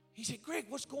 He said, Greg,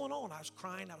 what's going on? I was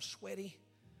crying. I was sweaty.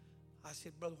 I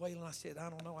said, Brother Whalen, I said, I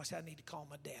don't know. I said, I need to call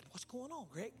my dad. What's going on,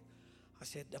 Greg? I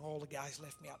said, all the guys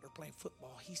left me out there playing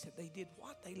football. He said, they did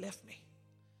what? They left me.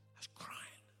 I was crying.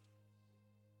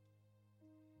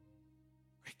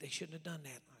 Greg, they shouldn't have done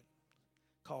that.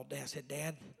 I called Dad. I said,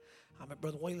 Dad, I'm at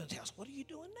Brother Whalen's house. What are you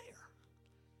doing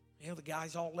there? The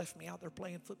guys all left me out there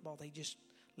playing football. They just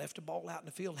left the ball out in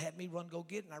the field, had me run, go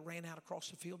get it, and I ran out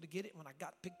across the field to get it. When I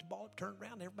picked the ball up, turned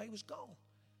around, everybody was gone.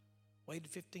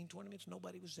 Waited 15, 20 minutes,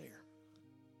 nobody was there.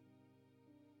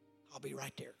 I'll be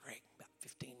right there, Greg. About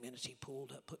 15 minutes, he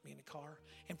pulled up, put me in the car.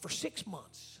 And for 6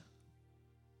 months,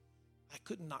 I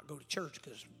couldn't not go to church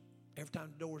because every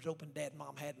time the doors opened, Dad and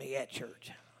Mom had me at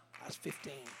church. I was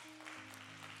 15.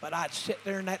 But I'd sit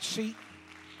there in that seat.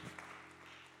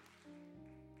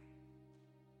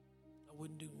 I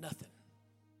wouldn't do nothing.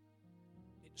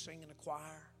 Didn't sing in the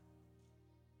choir.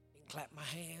 Didn't clap my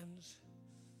hands.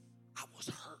 I was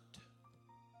hurt.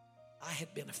 I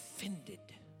had been offended.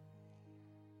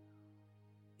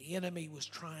 The enemy was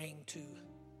trying to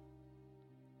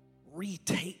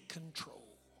retake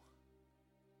control.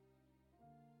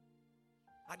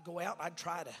 I'd go out, I'd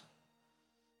try to,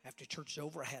 after church was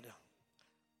over, I had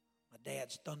my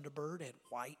dad's Thunderbird, had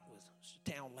white with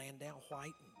town Landau white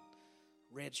and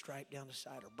red stripe down the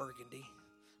side, or burgundy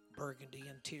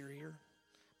interior,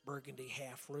 burgundy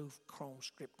half roof, chrome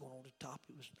strip going on the top.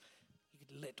 It was, you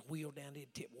could let the wheel down,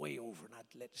 it'd tip way over, and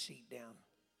I'd let the seat down,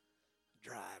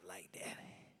 drive like that.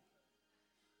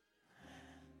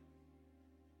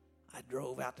 I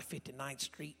drove out to 59th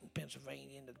Street in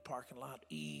Pennsylvania into the parking lot,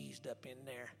 eased up in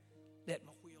there, let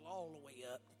my wheel all the way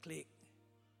up, click.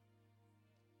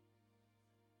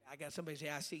 I got somebody say,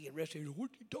 I see you arrested. What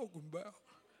are you talking about?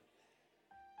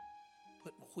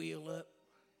 Put my wheel up.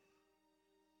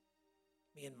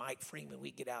 Me and Mike Freeman,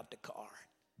 we get out the car.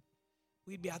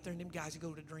 We'd be out there and them guys would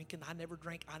go to drinking. I never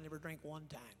drank one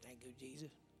time. Thank you, Jesus.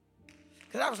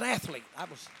 Because I was an athlete.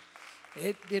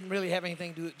 It didn't really have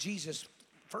anything to do with Jesus.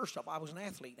 First off, I was an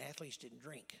athlete. Athletes didn't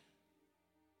drink,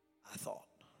 I thought.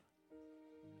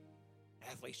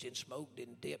 Athletes didn't smoke,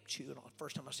 didn't dip, chew. And all.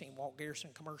 First time I seen Walt Garrison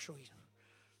commercial, he's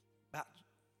about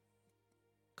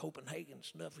Copenhagen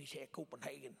snuff. He said,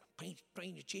 Copenhagen, paint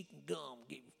your cheek and gum,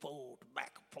 give you full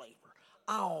tobacco flavor.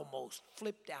 I almost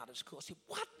flipped out at school. I said,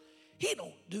 what? He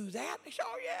don't do that. They said,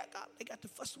 oh, yeah, they got to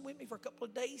fussing with me for a couple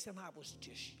of days, and I was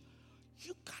just,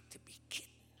 you got to be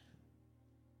kidding.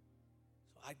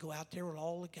 So I'd go out there with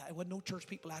all the guys. There wasn't no church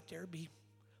people out there. It'd be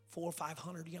 400 or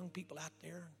 500 young people out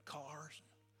there in cars.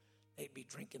 They'd be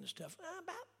drinking and stuff.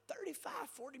 About 35,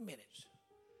 40 minutes.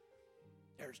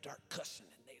 They'd start cussing,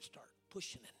 and they'd start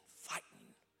pushing and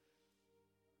fighting.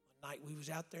 One night we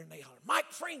was out there, and they hollered, Mike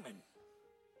Freeman.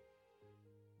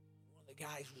 One of the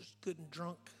guys was good and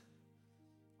drunk.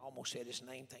 I almost said his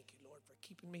name. Thank you, Lord, for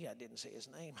keeping me. I didn't say his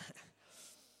name.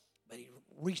 But he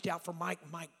reached out for Mike.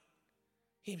 Mike,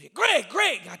 he said,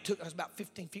 Greg. I was about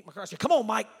 15 feet from my car. I said, come on,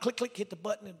 Mike. Click, click, hit the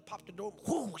button and popped the door.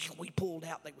 Whoo, we pulled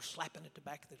out. They were slapping at the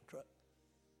back of the truck.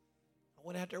 I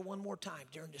went out there one more time.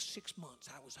 During the 6 months,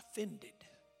 I was offended.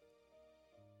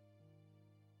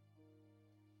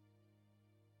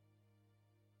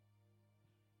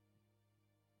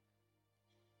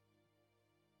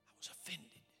 I was offended.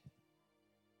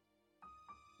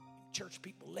 Church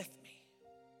people left me.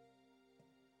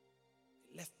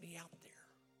 They left me out there.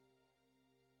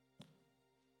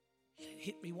 And it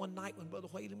hit me one night when Brother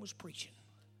Whalen was preaching.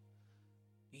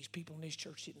 These people in this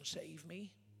church didn't save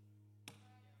me.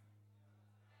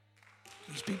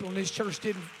 These people in this church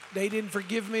didn't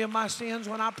forgive me of my sins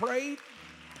when I prayed.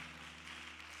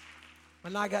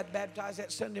 When I got baptized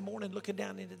that Sunday morning, looking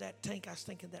down into that tank, I was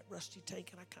thinking that rusty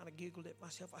tank, and I kind of giggled at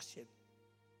myself. I said,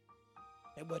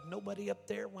 there wasn't nobody up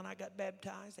there when I got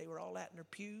baptized. They were all out in their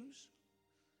pews.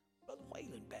 Brother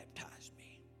Whalen baptized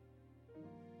me.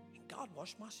 And God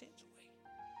washed my sins away.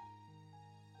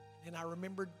 And I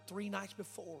remembered 3 nights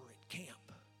before at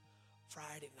camp,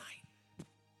 Friday night,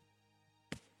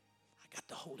 I got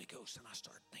the Holy Ghost and I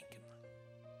started thinking.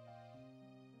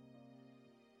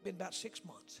 Been about 6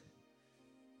 months.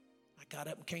 I got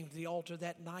up and came to the altar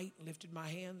that night and lifted my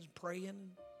hands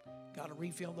praying. Got a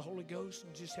refill of the Holy Ghost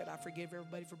and just said, I forgive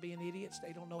everybody for being idiots.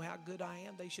 They don't know how good I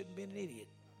am. They shouldn't be an idiot.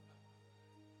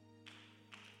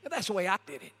 And that's the way I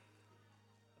did it.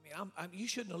 I mean, you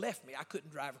shouldn't have left me. I couldn't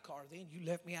drive a car then. You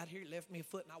left me out here, left me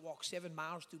afoot, and I walked 7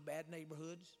 miles through bad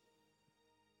neighborhoods.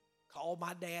 Called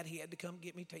my dad. He had to come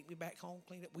get me, take me back home,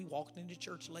 clean up. We walked into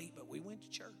church late, but we went to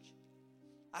church.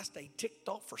 I stayed ticked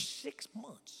off for 6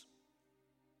 months.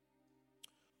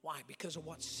 Why? Because of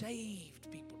what saved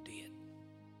people did.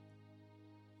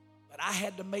 But I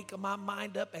had to make my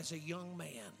mind up as a young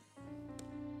man.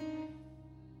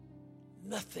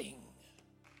 Nothing.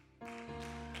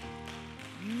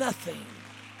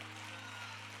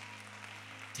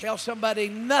 Tell somebody,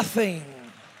 nothing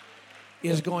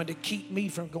is going to keep me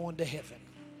from going to heaven.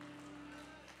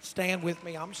 Stand with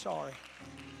me. I'm sorry.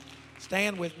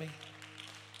 Stand with me.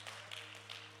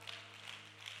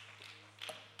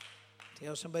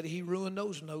 Tell somebody he ruined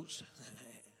those notes.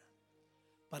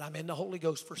 But I'm in the Holy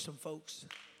Ghost for some folks.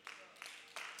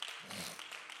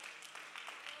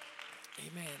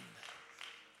 Amen.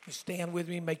 You stand with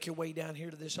me. Make your way down here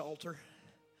to this altar.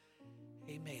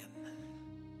 Amen.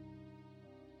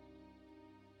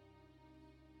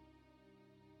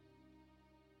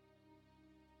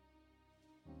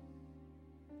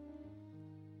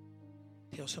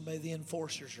 Tell somebody the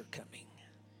enforcers are coming.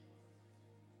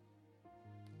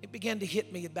 It began to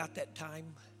hit me about that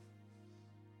time.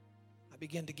 I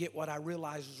began to get what I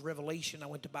realized was revelation. I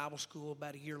went to Bible school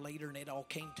about a year later, and it all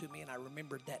came to me, and I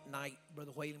remembered that night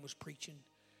Brother Whalen was preaching.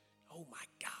 Oh, my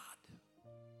God.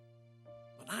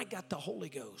 When I got the Holy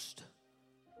Ghost,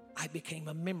 I became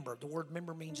a member. The word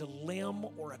member means a limb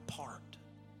or a part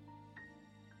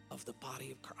of the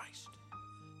body of Christ.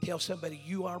 Tell somebody,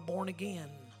 you are born again,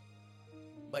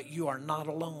 but you are not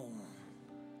alone.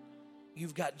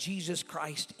 You've got Jesus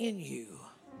Christ in you.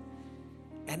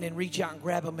 And then reach out and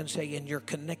grab them and say, and you're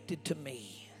connected to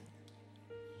me.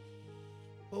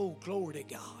 Oh, glory to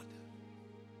God.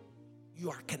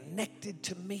 You are connected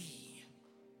to me.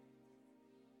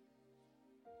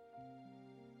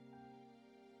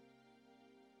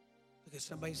 Because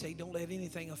somebody say, don't let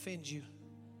anything offend you.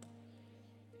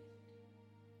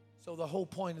 So the whole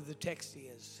point of the text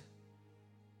is,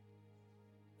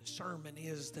 the sermon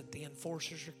is that the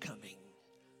enforcers are coming.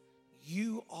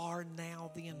 You are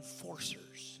now the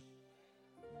enforcers.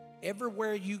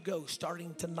 Everywhere you go,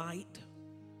 starting tonight,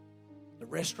 the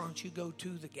restaurant you go to,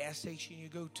 the gas station you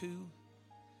go to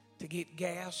get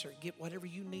gas or get whatever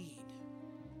you need,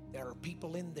 there are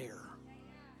people in there.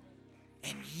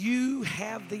 And you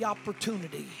have the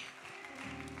opportunity.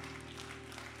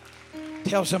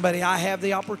 Tell somebody, I have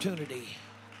the opportunity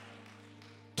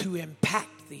to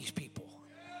impact these people.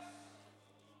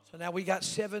 So now we got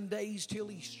 7 days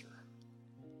till Easter.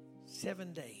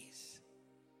 7 days.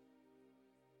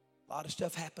 A lot of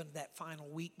stuff happened that final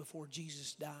week before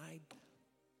Jesus died.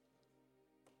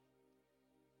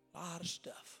 A lot of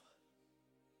stuff.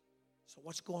 So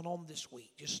what's going on this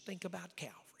week? Just think about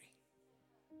Calvary.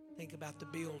 Think about the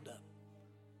build-up.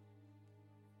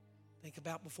 Think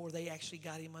about before they actually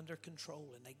got him under control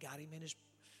and they got him in his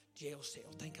jail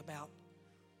cell. Think about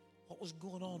what was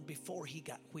going on before he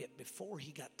got whipped, before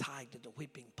he got tied to the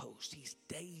whipping post. He's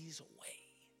days away.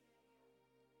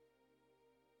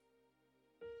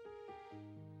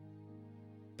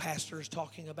 Pastor is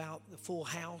talking about the full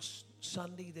house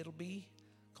Sunday that'll be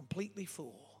completely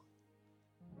full.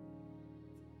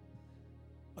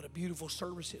 What a beautiful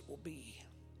service it will be.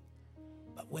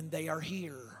 But when they are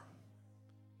here,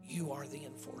 you are the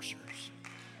enforcers.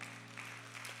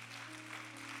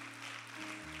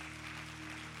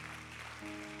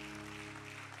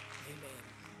 Amen.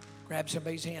 Grab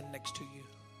somebody's hand next to you.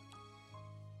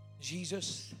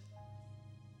 Jesus,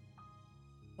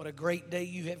 what a great day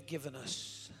you have given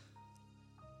us.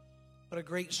 What a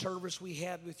great service we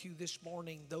had with you this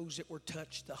morning. Those that were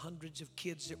touched, the hundreds of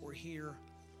kids that were here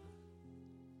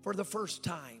for the first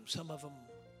time. Some of them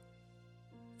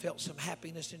felt some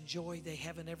happiness and joy they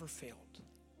haven't ever felt.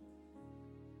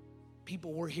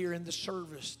 People were here in the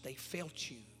service. They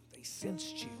felt you. They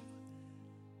sensed you.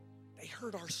 They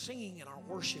heard our singing and our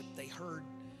worship. They heard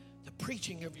the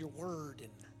preaching of your word.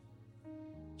 And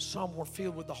some were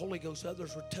filled with the Holy Ghost.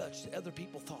 Others were touched. Other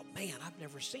people thought, man, I've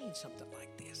never seen something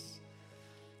like this.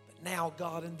 But now,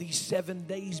 God, in these 7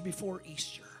 days before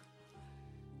Easter,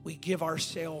 we give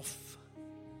ourselves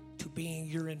to being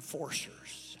your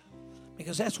enforcers.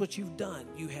 Because that's what you've done.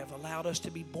 You have allowed us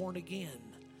to be born again.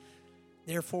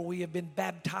 Therefore, we have been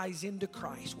baptized into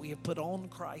Christ. We have put on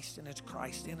Christ, and it's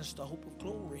Christ in us, the hope of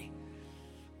glory.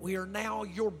 We are now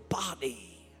your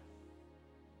body.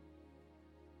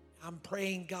 I'm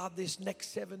praying, God, this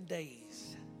next 7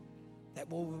 days that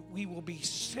we will be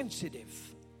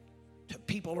sensitive to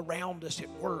people around us at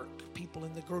work, people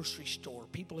in the grocery store,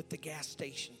 people at the gas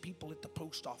station, people at the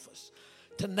post office.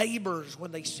 To neighbors,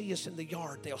 when they see us in the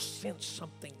yard, they'll sense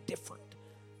something different.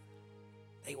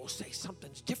 They will say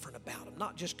something's different about them,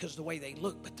 not just because of the way they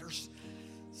look, but there's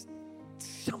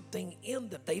something in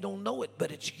them. They don't know it,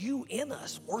 but it's you in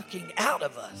us, working out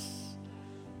of us.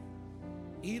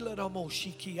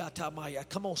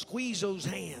 Come on, squeeze those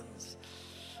hands.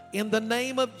 In the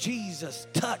name of Jesus,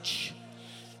 touch,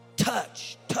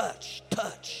 touch, touch,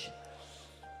 touch.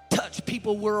 Touch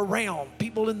people we're around,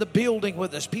 people in the building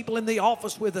with us, people in the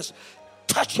office with us.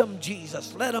 Touch them,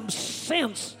 Jesus. Let them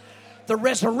sense the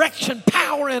resurrection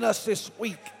power in us this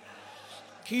week.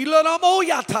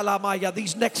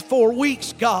 These next 4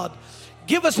 weeks, God,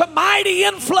 give us a mighty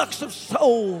influx of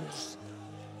souls.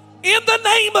 In the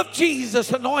name of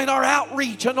Jesus, anoint our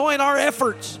outreach, anoint our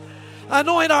efforts,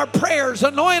 anoint our prayers,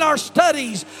 anoint our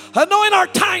studies, anoint our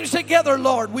times together,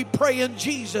 Lord. We pray in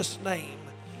Jesus' name.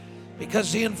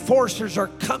 Because the enforcers are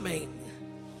coming.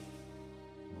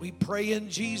 We pray in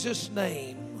Jesus'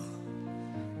 name.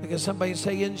 Because somebody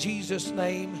say in Jesus'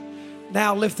 name.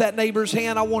 Now lift that neighbor's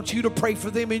hand. I want you to pray for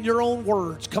them in your own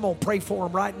words. Come on, pray for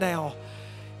them right now.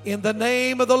 In the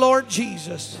name of the Lord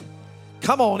Jesus.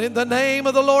 Come on, in the name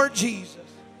of the Lord Jesus.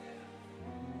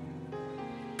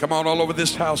 Come on, all over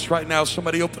this house right now.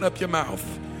 Somebody open up your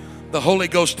mouth. The Holy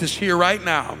Ghost is here right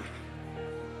now.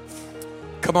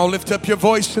 Come on, lift up your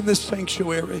voice in this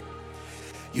sanctuary.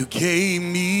 You gave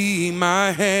me my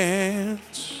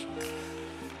hands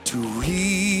to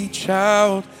reach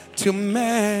out to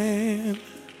man,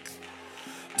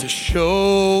 to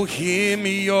show him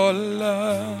your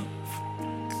love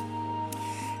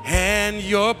and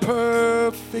your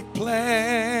perfect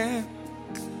plan.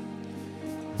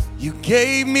 You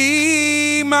gave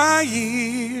me my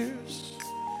ears.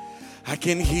 I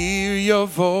can hear your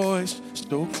voice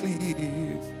so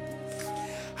clear.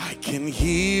 I can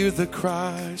hear the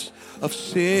cries of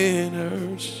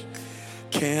sinners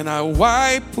can I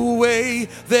wipe away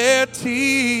their tears?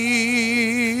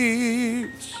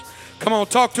 Come on,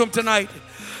 talk to them tonight.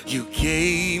 You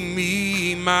gave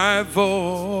me my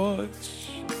voice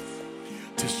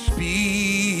to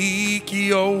speak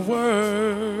your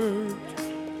word,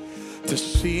 to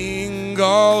sing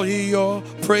all your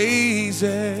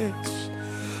praises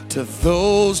to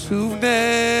those who've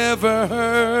never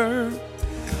heard.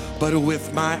 But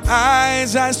with my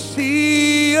eyes I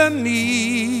see a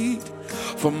need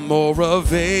for more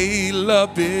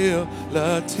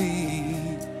availability.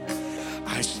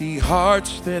 I see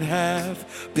hearts that have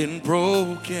been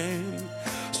broken,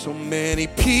 so many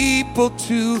people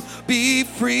to be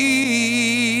free.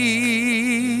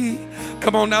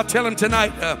 Come on now, tell him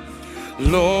tonight,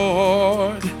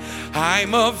 Lord,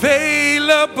 I'm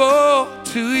available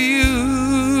to you.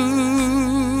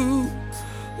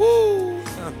 Woo.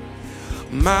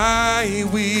 My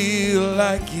will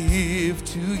I give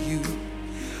to you.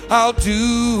 I'll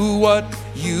do what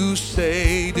you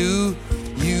say do.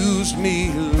 Use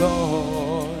me,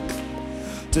 Lord,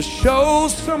 to show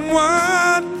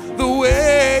someone the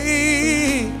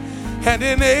way and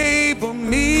enable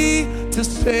me to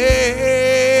say,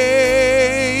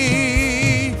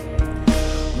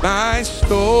 my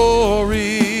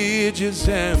storage is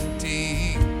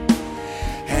empty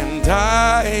and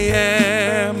I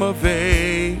am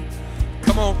available.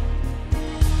 Come on.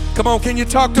 Come on, can you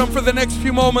talk to him for the next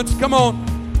few moments? Come on.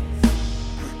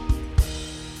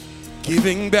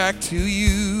 Giving back to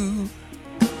you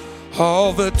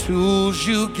all the tools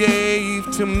you gave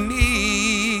to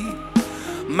me.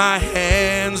 My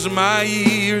hands, my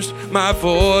ears, my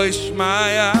voice,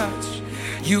 my eyes.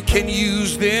 You can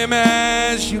use them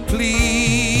as you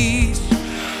please.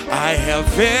 I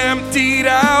have emptied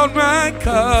out my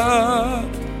cup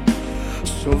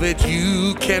so that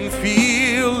you can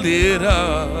fill it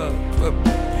up.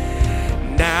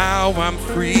 Now I'm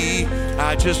free.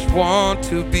 I just want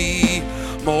to be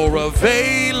more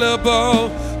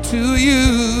available to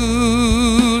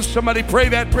you. Somebody pray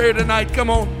that prayer tonight. Come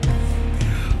on.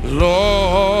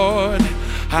 Lord,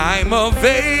 I'm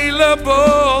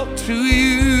available to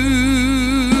you.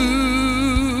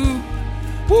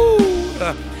 Woo.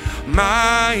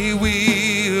 My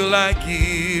will I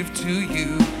give to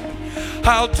you.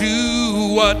 I'll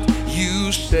do what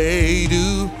you say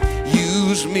do.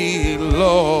 Use me,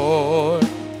 Lord,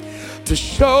 to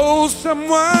show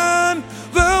someone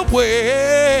the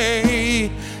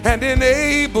way and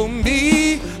enable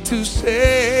me to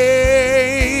say,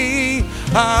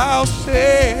 I'll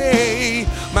say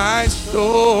my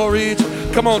storage.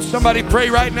 Come on, somebody pray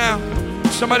right now.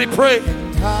 Somebody pray.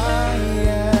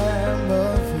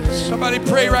 Somebody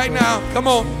pray right now. Come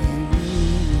on.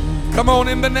 Come on,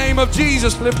 in the name of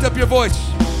Jesus, lift up your voice.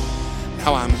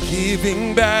 Now I'm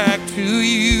giving back to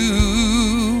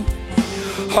you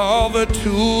all the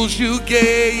tools you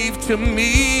gave to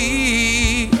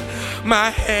me.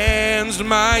 My hands,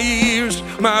 my ears,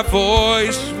 my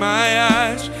voice, my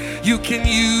eyes. You can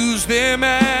use them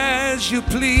as you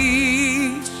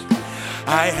please.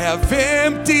 I have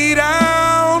emptied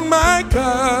out my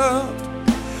cup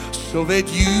so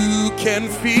that you can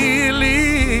fill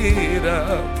it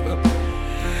up.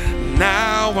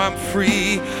 Now I'm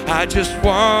free. I just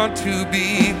want to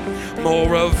be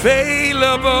more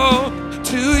available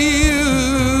to you.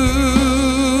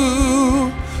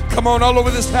 Come on, all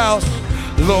over this house.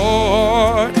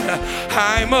 Lord,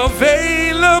 I'm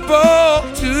available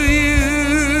to you.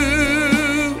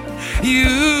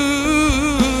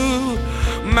 You,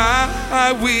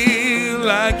 my will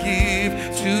I give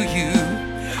to you.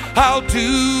 I'll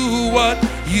do what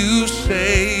you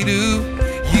say do.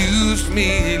 Use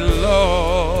me,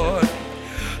 Lord,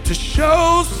 to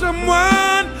show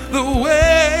someone the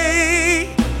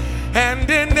way and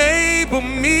enable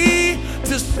me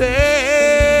to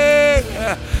say,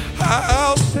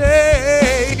 I'll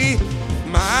say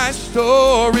my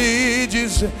storage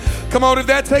is. Come on, if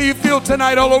that's how you feel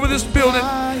tonight all over this building,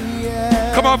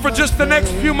 come on for just the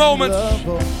next few moments.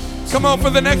 Come on for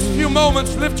the next few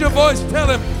moments. Lift your voice, tell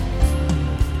him.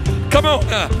 Come on,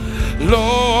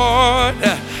 Lord,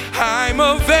 I'm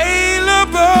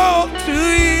available to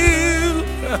you.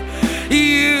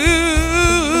 You,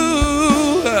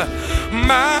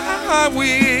 my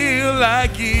will I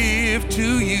give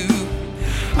to you.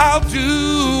 I'll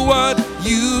do what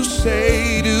you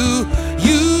say do.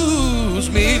 Use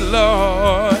me,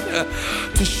 Lord,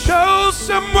 to show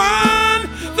someone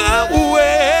the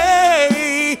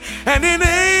way and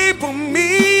enable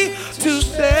me to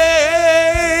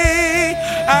say,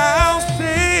 I'll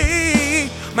say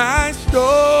my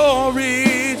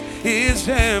storage is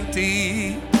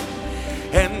empty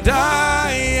and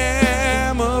I am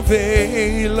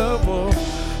available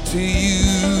to you.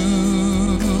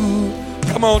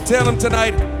 Come on, tell him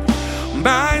tonight.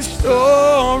 My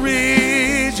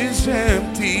storage is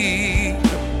empty,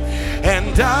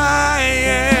 and I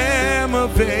am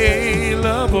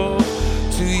available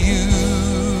to you.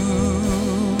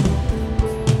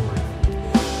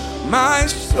 My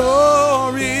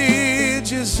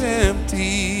storage is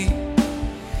empty,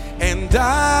 and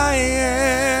I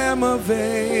am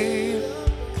available.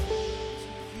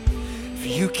 If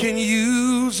you can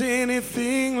use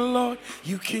anything, Lord,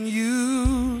 you can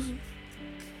use.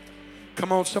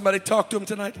 Come on, somebody talk to him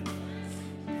tonight.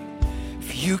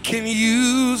 If you can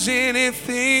use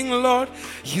anything, Lord,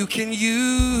 you can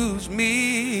use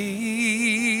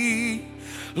me.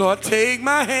 Lord, take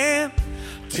my hand,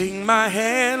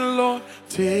 Lord,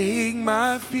 take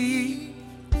my feet.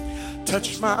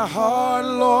 Touch my heart,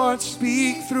 Lord,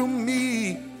 speak through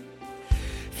me.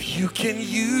 If you can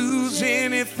use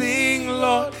anything,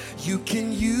 Lord, you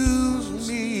can use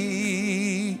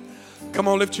me. Come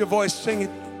on, lift your voice, sing it.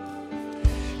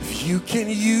 If you can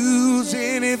use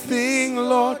anything,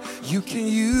 Lord, you can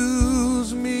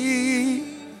use me.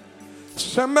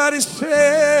 Somebody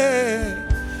say,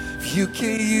 if you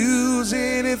can use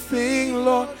anything,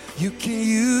 Lord, you can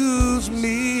use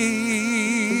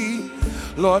me.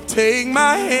 Lord, take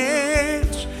my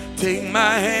hands,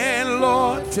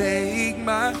 Lord, take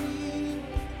my.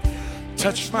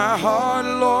 Touch my heart,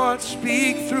 Lord,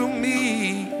 speak through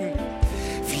me.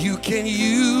 If you can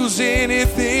use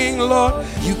anything, Lord,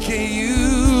 you can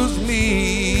use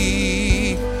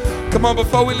me. Come on,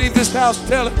 before we leave this house,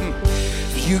 tell him.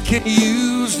 If you can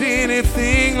use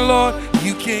anything, Lord,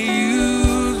 you can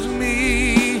use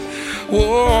me.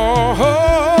 Whoa,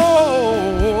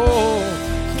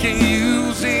 can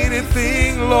use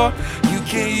anything, Lord, you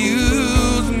can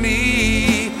use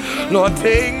me. Lord,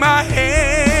 take my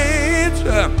hand,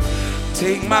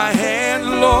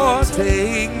 Lord,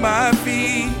 take my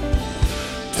feet.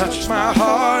 Touch my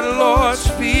heart, Lord,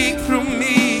 speak through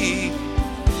me.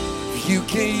 If you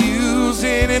can use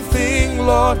anything,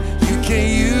 Lord, you can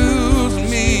use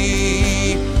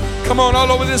me. Come on,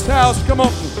 all over this house, come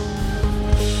on.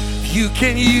 If you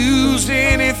can use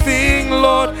anything,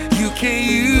 Lord, you can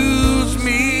use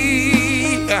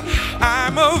me.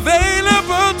 I'm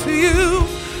available to you.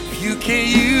 If you can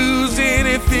use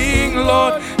anything,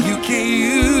 Lord, you can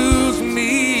use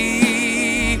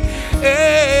me.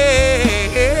 Hey,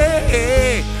 hey,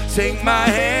 hey. Take my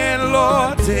hand,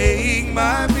 Lord, take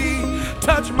my feet.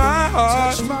 Touch my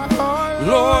heart,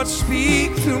 Lord,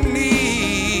 speak to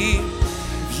me.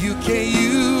 If you can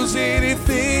use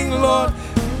anything, Lord.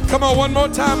 Come on, one more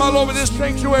time all over this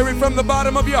sanctuary from the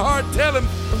bottom of your heart. Tell him,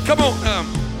 come on.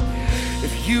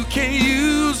 If you can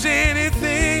use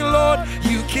anything, Lord,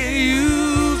 you can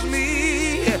use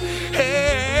me.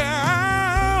 Hey,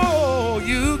 oh,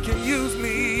 you can use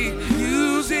me.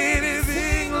 Use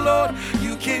anything, Lord,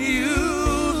 you can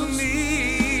use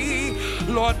me.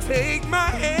 Lord, take my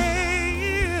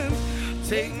hand,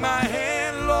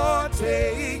 Lord,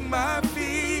 take my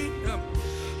feet.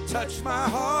 Touch my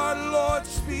heart, Lord,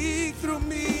 speak through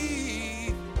me.